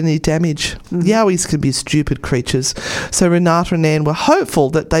she did any damage. Mm-hmm. Yowies can be stupid creatures, so Renata and Anne were hopeful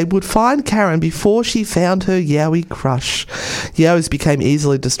that they would find Karen before she found her yowie crush. Yowies became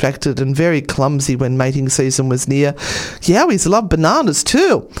easily distracted and very clumsy when mating season was near. Yowies love bananas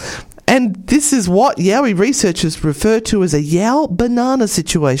too. And this is what Yowie researchers refer to as a yow banana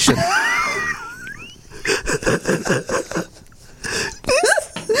situation.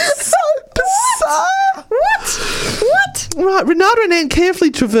 So bizarre. What? Right, Renata and Anne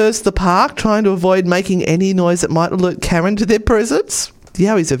carefully traversed the park, trying to avoid making any noise that might alert Karen to their presence.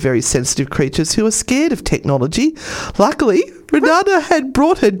 Yowies are very sensitive creatures who are scared of technology. Luckily, Renata had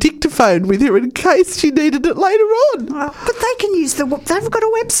brought her dictaphone with her in case she needed it later on. But they can use they've got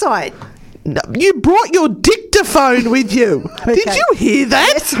a website. No, you brought your dictaphone with you. Okay. Did you hear that?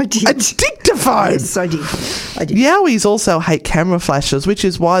 Yes, I did. A dictaphone. Yes, I did. Yowies also hate camera flashes, which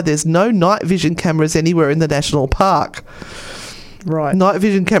is why there's no night vision cameras anywhere in the national park. Right. Night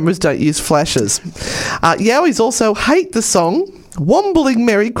vision cameras don't use flashes. Yowies also hate the song Wombling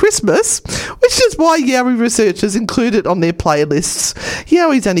Merry Christmas, which is why Yowie researchers include it on their playlists.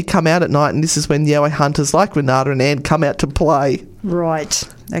 Yowies only come out at night, and this is when Yowie hunters like Renata and Anne come out to play. Right.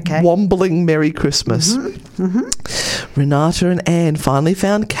 Okay. Wombling Merry Christmas. Mm-hmm. Mm-hmm. Renata and Anne finally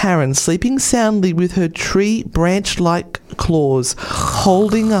found Karen sleeping soundly with her tree branch-like claws,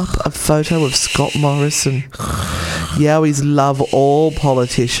 holding up a photo of Scott Morrison. Yowies love all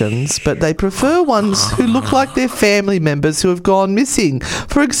politicians, but they prefer ones who look like their family members who have gone missing.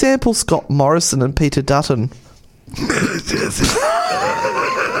 For example, Scott Morrison and Peter Dutton.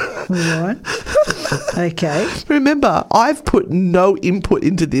 Right. Okay. Remember, I've put no input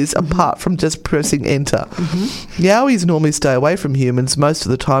into this apart from just pressing enter. Yowies normally stay away from humans most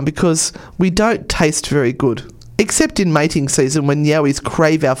of the time because we don't taste very good. Except in mating season when yowies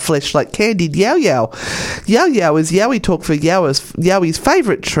crave our flesh like candied yow yow. Yow yow is yowie talk for yowies'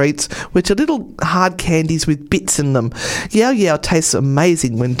 favourite treats, which are little hard candies with bits in them. Yow yow tastes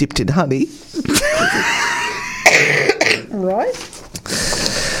amazing when dipped in honey. Right.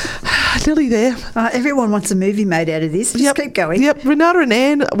 Nearly there. Everyone wants a movie made out of this. Just keep going. Yep. Renata and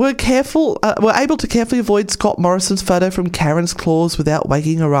Anne were able to carefully avoid Scott Morrison's photo from Karen's claws without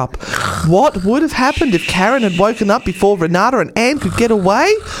waking her up. What would have happened if Karen had woken up before Renata and Anne could get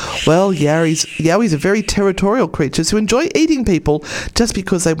away? Well, yowies are very territorial creatures who enjoy eating people just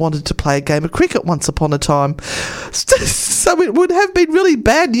because they wanted to play a game of cricket once upon a time. So it would have been really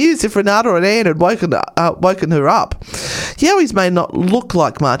bad news if Renata and Anne had woken her up. Yowies may not look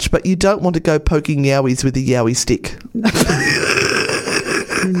like much, but you don't want to go poking yowies with a yowie stick.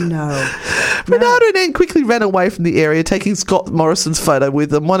 No. Renata and Anne quickly ran away from the area, taking Scott Morrison's photo with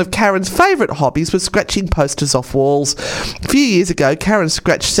them. One of Karen's favourite hobbies was scratching posters off walls. A few years ago, Karen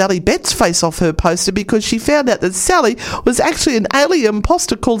scratched Sally Betts' face off her poster because she found out that Sally was actually an alien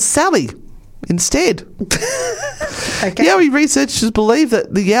imposter called Sally instead. Okay. Yowie researchers believe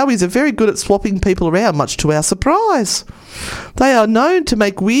that the yowies are very good at swapping people around, much to our surprise. They are known to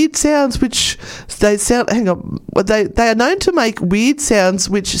make weird sounds which they sound. Hang on. They are known to make weird sounds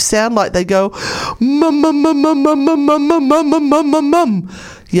which sound like they go mum mum mum mum mum mum mum mum mum mum mum mum.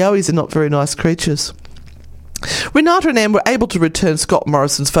 Yowies are not very nice creatures. Renata and Anne were able to return Scott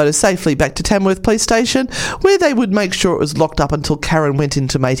Morrison's photo safely back to Tamworth Police Station, where they would make sure it was locked up until Karen went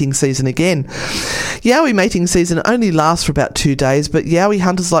into mating season again. Yowie mating season only lasts for about 2 days, but yowie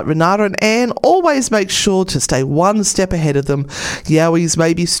hunters like Renata and Anne always make sure to stay one step ahead of them. Yowies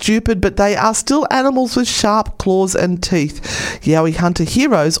may be stupid, but they are still animals with sharp claws and teeth. Yowie hunter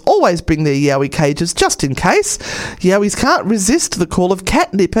heroes always bring their yowie cages just in case. Yowies can't resist the call of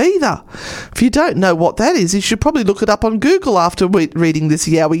catnip either. If you don't know what that is, you should probably look it up on Google after reading this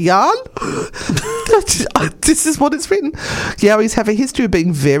yowie yarn. This is what it's written. Yowies have a history of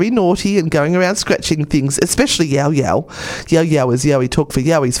being very naughty and going around scratching things, especially yow yow. Yow yow is yowie talk for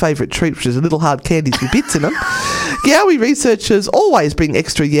yowies' favourite treat, which is little hard candies with bits in them. Yowie researchers always bring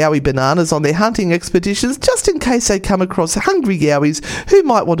extra yowie bananas on their hunting expeditions just in case they come across hungry yowies who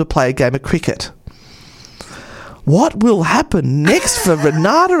might want to play a game of cricket. What will happen next for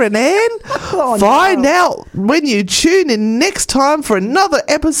Renata and Anne? Find out when you tune in next time for another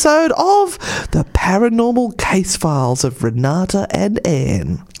episode of The Paranormal Case Files of Renata and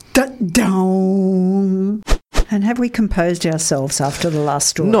Anne. Dun-dun. And have we composed ourselves after the last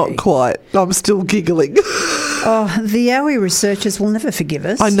story? Not quite. I'm still giggling. Oh, the Yowie researchers will never forgive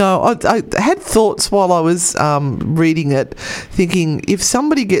us. I know. I had thoughts while I was reading it, thinking if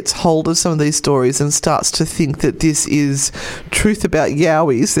somebody gets hold of some of these stories and starts to think that this is truth about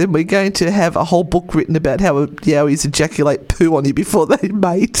yowies, then we're going to have a whole book written about how yowies ejaculate poo on you before they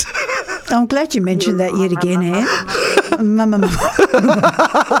mate. I'm glad you mentioned that yet again, Anne.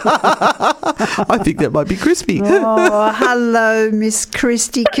 I think that might be crispy. Oh, hello, Miss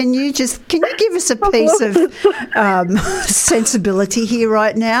Christie. Can you give us a piece of sensibility here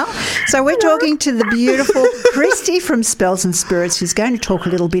right now? So we're talking to the beautiful Christie from Spells and Spirits, who's going to talk a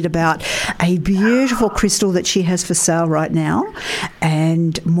little bit about a beautiful crystal that she has for sale right now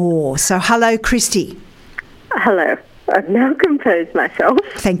and more. So hello, Christie. Hello. I've now composed myself.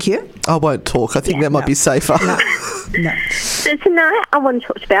 Thank you. I won't talk. I think that might be safer. No. So tonight I want to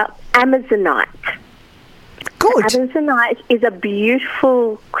talk about Amazonite. Good. Amazonite is a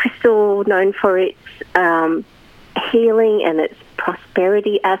beautiful crystal known for its healing and its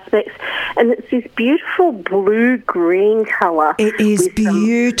prosperity aspects. And it's this beautiful blue-green colour. It is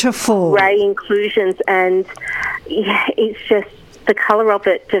beautiful. Grey inclusions, and yeah, it's just, the colour of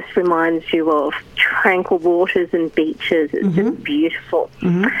it just reminds you of tranquil waters and beaches. It's just beautiful.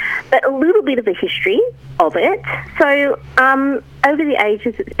 But a little bit of the history of it. So over the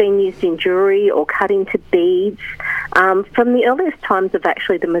ages, it's been used in jewellery or cut into beads from the earliest times of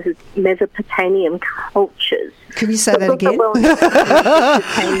actually the Mesopotamian cultures. Can you say that again?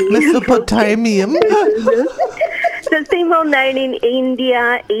 Mesopotamian. So it's been well known in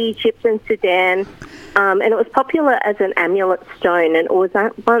India, Egypt and Sudan. And it was popular as an amulet stone, and it was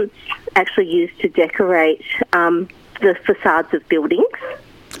once actually used to decorate the facades of buildings.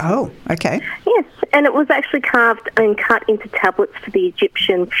 Oh, okay. Yes, and it was actually carved and cut into tablets for the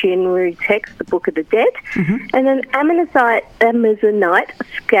Egyptian funerary text, the Book of the Dead. And an Amazonite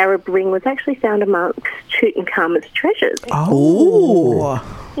scarab ring was actually found amongst Tutankhamun's treasures. Oh.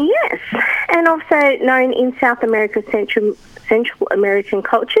 Yes, and also known in South America, Central American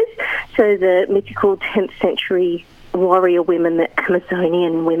cultures, so the mythical 10th century warrior women, the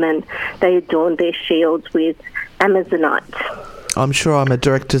Amazonian women, they adorned their shields with Amazonite. I'm sure I'm a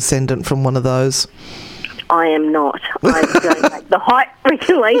direct descendant from one of those. I am not. I don't make the height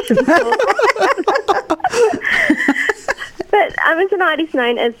regulations. But Amazonite is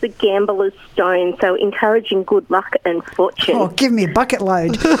known as the gambler's stone, so encouraging good luck and fortune. Oh, give me a bucket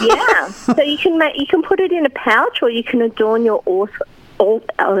load. Yeah. So you can put it in a pouch, or you can adorn your altar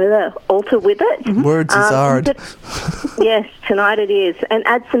with it. Words is hard. Yes, tonight it is. And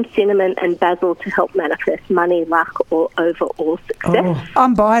add some cinnamon and basil to help manifest money, luck, or overall success. Oh,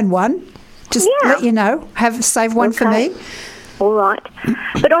 I'm buying one. Just let you know. Save one for me. All right.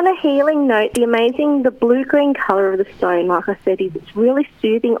 But on a healing note, the blue-green colour of the stone, like I said, is it's really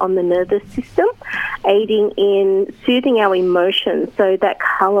soothing on the nervous system, aiding in soothing our emotions. So that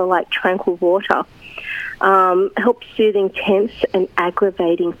colour, like tranquil water, helps soothing tense and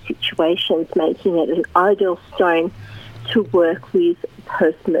aggravating situations, making it an ideal stone to work with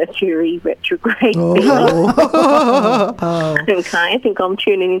post-Mercury retrograde. Okay, I think I'm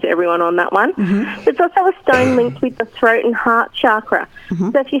tuning into everyone on that one. There's also a stone linked with the throat and heart chakra.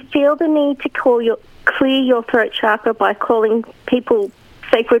 So if you feel the need to clear your throat chakra by calling people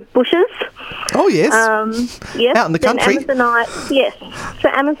sacred bushes. Oh, yes. Yes. Out in the country. Amazonite, yes. So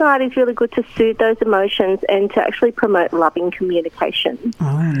Amazonite is really good to soothe those emotions and to actually promote loving communication.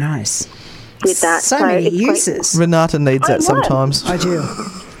 Oh, nice. With that. So many uses. Renata needs that sometimes. I do.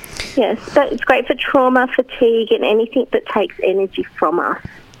 Yes, so it's great for trauma, fatigue, and anything that takes energy from us.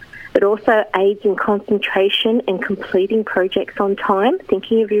 It also aids in concentration and completing projects on time.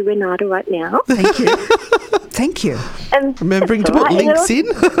 Thinking of you, Renata, right now. Thank you. Thank you. And remembering to put links in.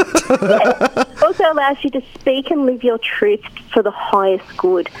 It also allows you to speak and live your truth for the highest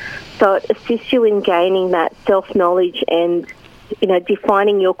good. So it assists you in gaining that self-knowledge and,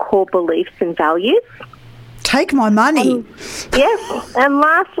 defining your core beliefs and values. Take my money. Yes. And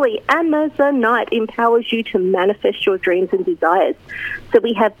lastly, Amazonite empowers you to manifest your dreams and desires. So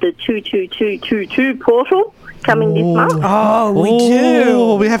we have the 22222 portal coming this month. Oh, we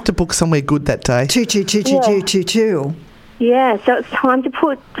do. We have to book somewhere good that day. 2222222. Yeah, so it's time to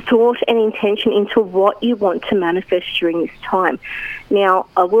put thought and intention into what you want to manifest during this time. Now,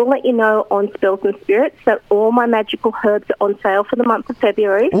 I will let you know on Spells and Spirits that all my magical herbs are on sale for the month of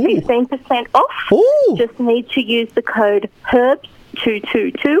February, 15% off. Ooh. Just need to use the code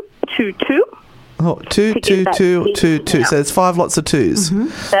HERBS22222. Oh, 22222. So there's 5 lots of twos.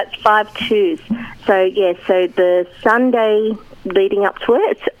 That's 5 twos. So, so the Sunday leading up to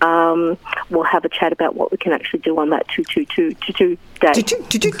it, we'll have a chat about what we can actually do on that 22222 day.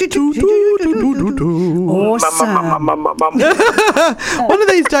 Awesome. One of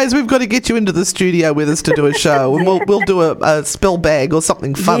these days we've got to get you into the studio with us to do a show, and we'll do a spell bag or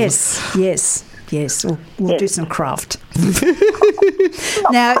something fun. Yes. We'll do some craft.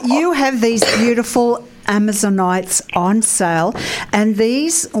 Now, you have these beautiful Amazonites on sale, and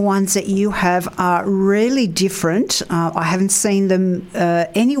these ones that you have are really different. I haven't seen them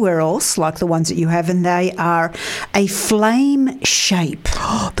anywhere else like the ones that you have, and they are a flame shape.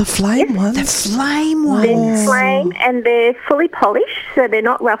 The flame ones? The flame ones. They're flame, and they're fully polished, so they're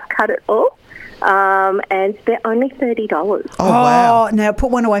not rough cut at all. And they're only $30. Oh, wow. Now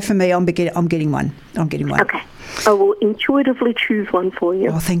put one away for me. I'm getting one. Okay. I will intuitively choose one for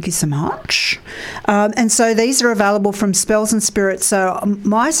you. Oh, thank you so much. And so these are available from Spells and Spirits. So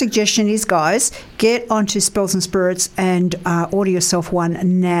my suggestion is, guys, get onto Spells and Spirits and order yourself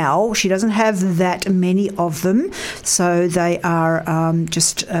one now. She doesn't have that many of them, so they are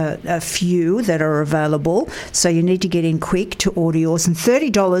just a few that are available. So you need to get in quick to order yours. And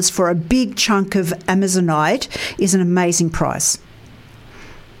 $30 for a big chunk of Amazonite is an amazing price.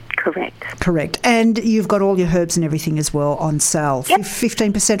 Correct. And you've got all your herbs and everything as well on sale. Yep.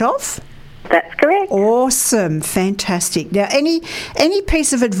 15% off? That's correct. Awesome. Fantastic. Now, any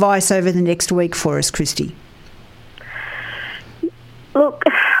piece of advice over the next week for us, Christy? Look,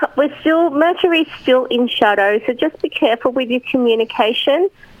 Mercury's still in shadow, so just be careful with your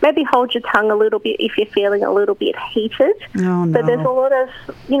communication. Maybe hold your tongue a little bit if you're feeling a little bit heated. Oh, no. But there's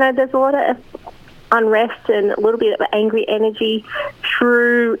a lot of unrest and a little bit of angry energy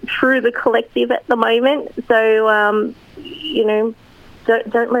through the collective at the moment. So,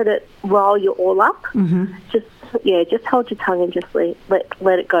 don't let it rile you all up. Just just hold your tongue and just let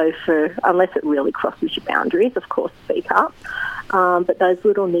it go for, unless it really crosses your boundaries, of course, speak up. But those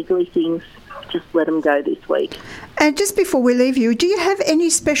little niggly things, just let them go this week. And just before we leave you, do you have any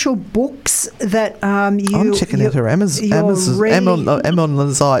special books that I'm checking out her Amazon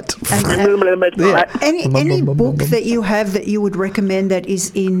site. Any book that you have that you would recommend that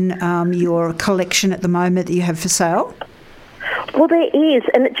is in your collection at the moment that you have for sale? Well, there is,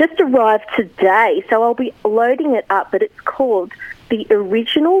 and it just arrived today, so I'll be loading it up, but it's called The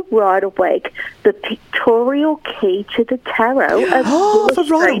Original Rider-Waite, The Pictorial Key to the Tarot. The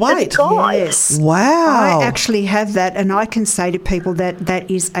Rider-Waite. Yes. Wow. I actually have that, and I can say to people that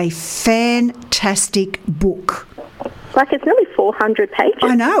is a fantastic book. Like, it's nearly 400 pages.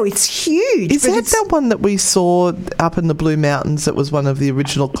 I know, it's huge. Is that one that we saw up in the Blue Mountains that was one of the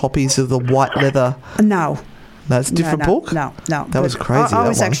original copies of the white leather? No. No, it's a different book? No. That was crazy, I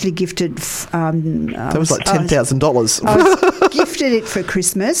was actually gifted... that was like $10,000. I was gifted it for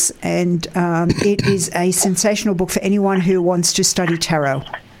Christmas, and it is a sensational book for anyone who wants to study tarot.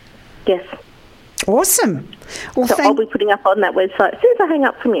 Yes. Awesome. Well, so I'll be putting up on that website as soon as I hang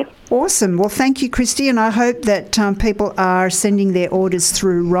up from you. Awesome. Well, thank you, Christy, and I hope that people are sending their orders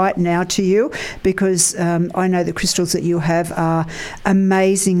through right now to you, because I know the crystals that you have are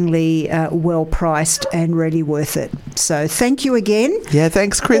amazingly well priced and really worth it. So thank you again. Yeah,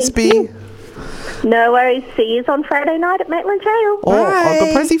 thanks, Crispy. Thank you. No worries. See you on Friday night at Maitland Jail. Oh, I've got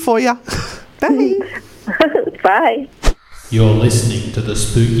a present for you. Bye. Bye. You're listening to the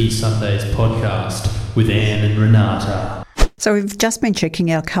Spooky Sundays podcast with Anne and Renata. So we've just been checking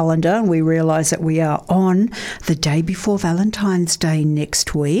our calendar and we realise that we are on the day before Valentine's Day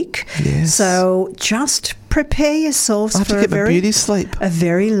next week. Yes. So just prepare yourselves for a beauty sleep. A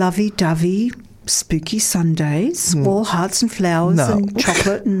very lovey-dovey Spooky Sundays, all hearts and flowers and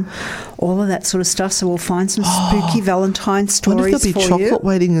chocolate and all of that sort of stuff. So we'll find some spooky Valentine stories for you. What if there'll be chocolate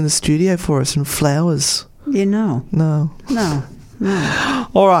waiting in the studio for us and flowers? You know. No.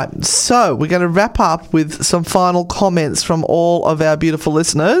 All right, so we're going to wrap up with some final comments from all of our beautiful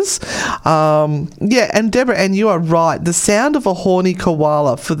listeners. And Deborah, and you are right. The sound of a horny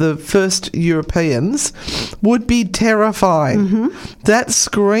koala for the first Europeans would be terrifying. Mm-hmm. That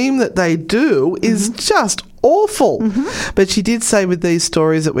scream that they do is just awful. Mm-hmm. But she did say with these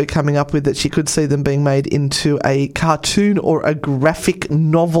stories that we're coming up with that she could see them being made into a cartoon or a graphic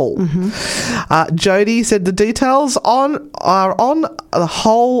novel. Mm-hmm. Jody said the details are on a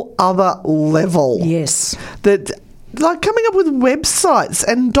whole other level. Yes. That... like coming up with websites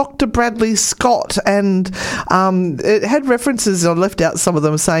and Dr. Bradley Scott, and it had references, I left out some of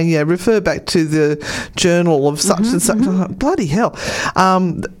them, saying, refer back to the journal of such and such. Mm-hmm. Bloody hell.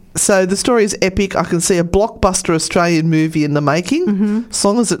 So the story is epic. I can see a blockbuster Australian movie in the making. Mm-hmm. As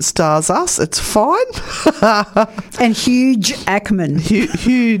long as it stars us, it's fine. And Hugh Jackman.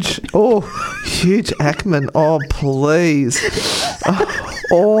 Huge Jackman. Oh, please.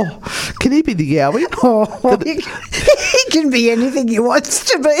 Can he be the Yowie? He can be anything he wants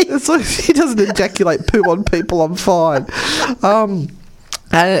to be. As long as he doesn't ejaculate poo on people, I'm fine.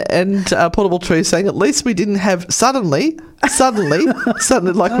 And Portable Tree saying, at least we didn't have suddenly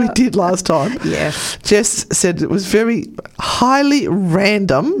like we did last time. Yeah. Jess said it was very highly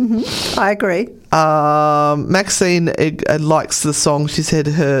random. Mm-hmm. I agree. Maxine likes the song. She said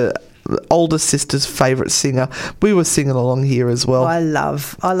her older sister's favourite singer. We were singing along here as well. I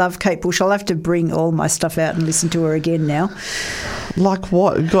love Kate Bush. I'll have to bring all my stuff out and listen to her again now. Like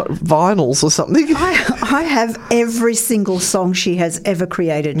what? You got vinyls or something? I have every single song she has ever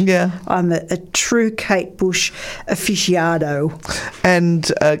created. Yeah. I'm a true Kate Bush aficionado.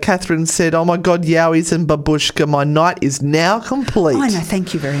 And Catherine said, oh my God, Yowies and Babushka, my night is now complete. Oh, no,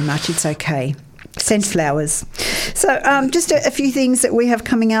 thank you very much. It's okay. Send flowers. So just a few things that we have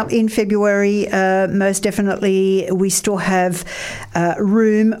coming up in February. Most definitely, we still have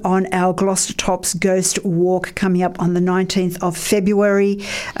room on our Gloucester Tops Ghost Walk coming up on the 19th of February,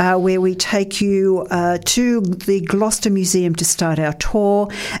 where we take you to the Gloucester Museum to start our tour.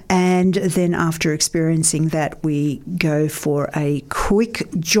 And then after experiencing that, we go for a quick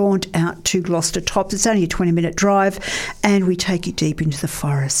jaunt out to Gloucester Tops. It's only a 20-minute drive, and we take you deep into the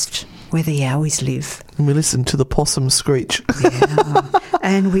forest where the Yowies live. And we listen to the possum screech. Yeah.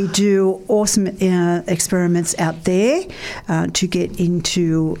 And we do awesome experiments out there to get in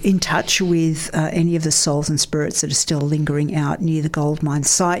touch with any of the souls and spirits that are still lingering out near the gold mine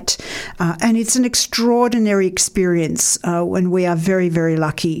site. And it's an extraordinary experience, and we are very, very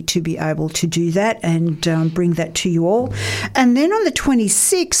lucky to be able to do that and bring that to you all. And then on the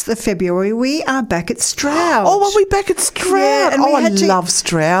 26th of February, we are back at Stroud. Oh, are we back at Stroud? Yeah, and I love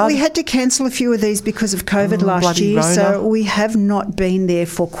Stroud. We had to cancel a few of these because because of COVID last bloody year, Rona. so we have not been there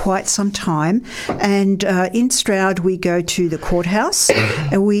for quite some time. And in Stroud, we go to the courthouse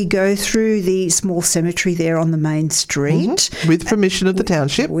and we go through the small cemetery there on the main street. With permission of the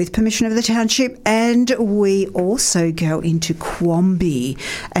township. With permission of the township. And we also go into Quamby.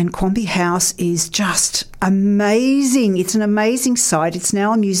 And Quamby House is just amazing. It's an amazing site. It's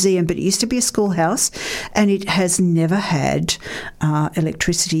now a museum, but it used to be a schoolhouse, and it has never had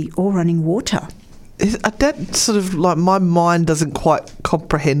electricity or running water. That sort of like my mind doesn't quite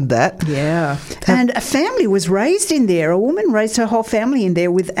comprehend that. Yeah. And a family was raised in there. A woman raised her whole family in there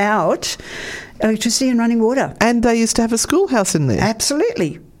without electricity and running water. And they used to have a schoolhouse in there.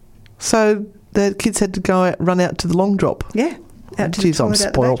 Absolutely. So the kids had to run out to the long drop. Yeah. Jeez, I'm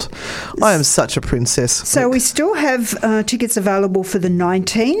spoilt. I am such a princess. So we still have tickets available for the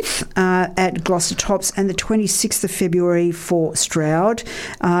 19th at Gloucester Tops and the 26th of February for Stroud.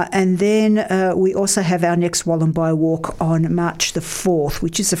 And then we also have our next Wallumbye Walk on March the 4th,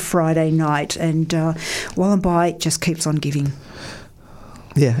 which is a Friday night. And Wallumbye just keeps on giving.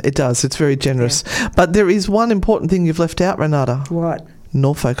 Yeah, it does. It's very generous. Yeah. But there is one important thing you've left out, Renata. What?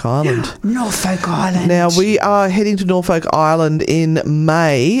 Norfolk Island. Norfolk Island. Now, we are heading to Norfolk Island in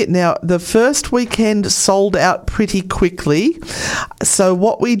May. Now, the first weekend sold out pretty quickly. So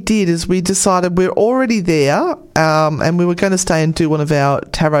what we did is we decided we're already there, and we were going to stay and do one of our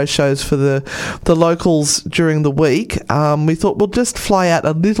tarot shows for the locals during the week. We thought we'll just fly out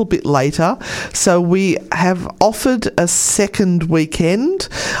a little bit later. So we have offered a second weekend.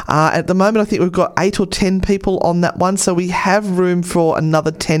 At the moment, I think we've got 8 or 10 people on that one. So we have room for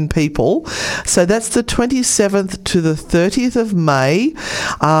another 10 people. So that's the 27th to the 30th of May.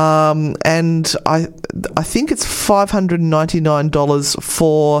 And I think it's $599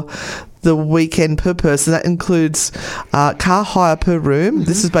 for the weekend per person. That includes car hire per room.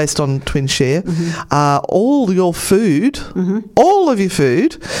 This is based on twin share. All your food, all of your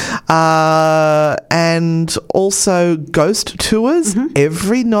food, and also ghost tours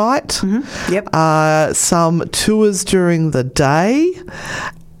every night. Yep. Some tours during the day.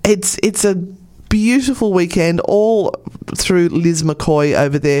 It's a beautiful weekend, all through Liz McCoy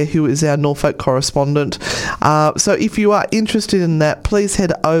over there, who is our Norfolk correspondent. So if you are interested in that, please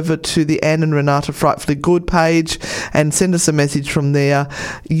head over to the Anne and Renata Frightfully Good page and send us a message from there.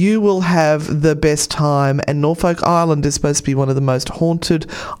 You will have the best time, and Norfolk Island is supposed to be one of the most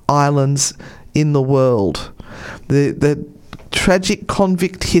haunted islands in the world. The tragic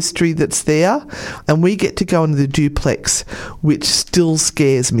convict history that's there, and we get to go into the duplex, which still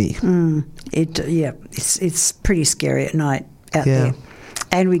scares me. It's pretty scary at night out there.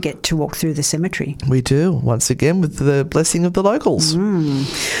 And we get to walk through the cemetery. We do, once again, with the blessing of the locals.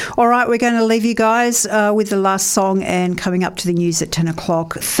 All right, we're going to leave you guys with the last song and coming up to the news at 10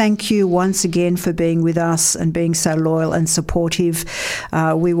 o'clock. Thank you once again for being with us and being so loyal and supportive.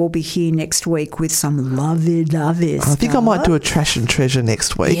 We will be here next week with some lovely stuff. I think I might do a trash and treasure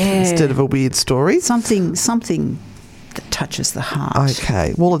next week instead of a weird story. Something that touches the heart.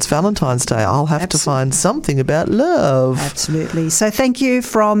 Okay. Well, it's Valentine's Day. I'll have to find something about love. Absolutely. So thank you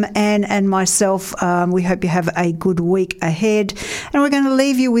from Anne and myself. We hope you have a good week ahead. And we're going to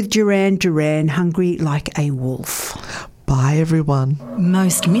leave you with Duran Duran, Hungry Like a Wolf. Bye, everyone.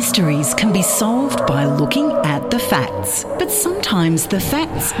 Most mysteries can be solved by looking at the facts. But sometimes the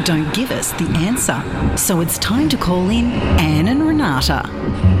facts don't give us the answer. So it's time to call in Anne and Renata.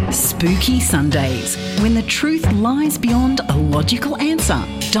 Spooky Sundays, when the truth lies beyond a logical answer.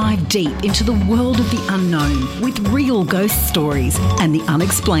 Dive deep into the world of the unknown with real ghost stories and the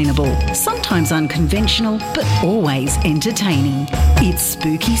unexplainable. Sometimes unconventional, but always entertaining. It's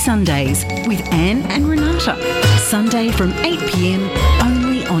Spooky Sundays with Anne and Renata. Sunday from 8 p.m,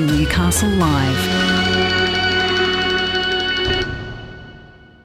 only on Newcastle Live.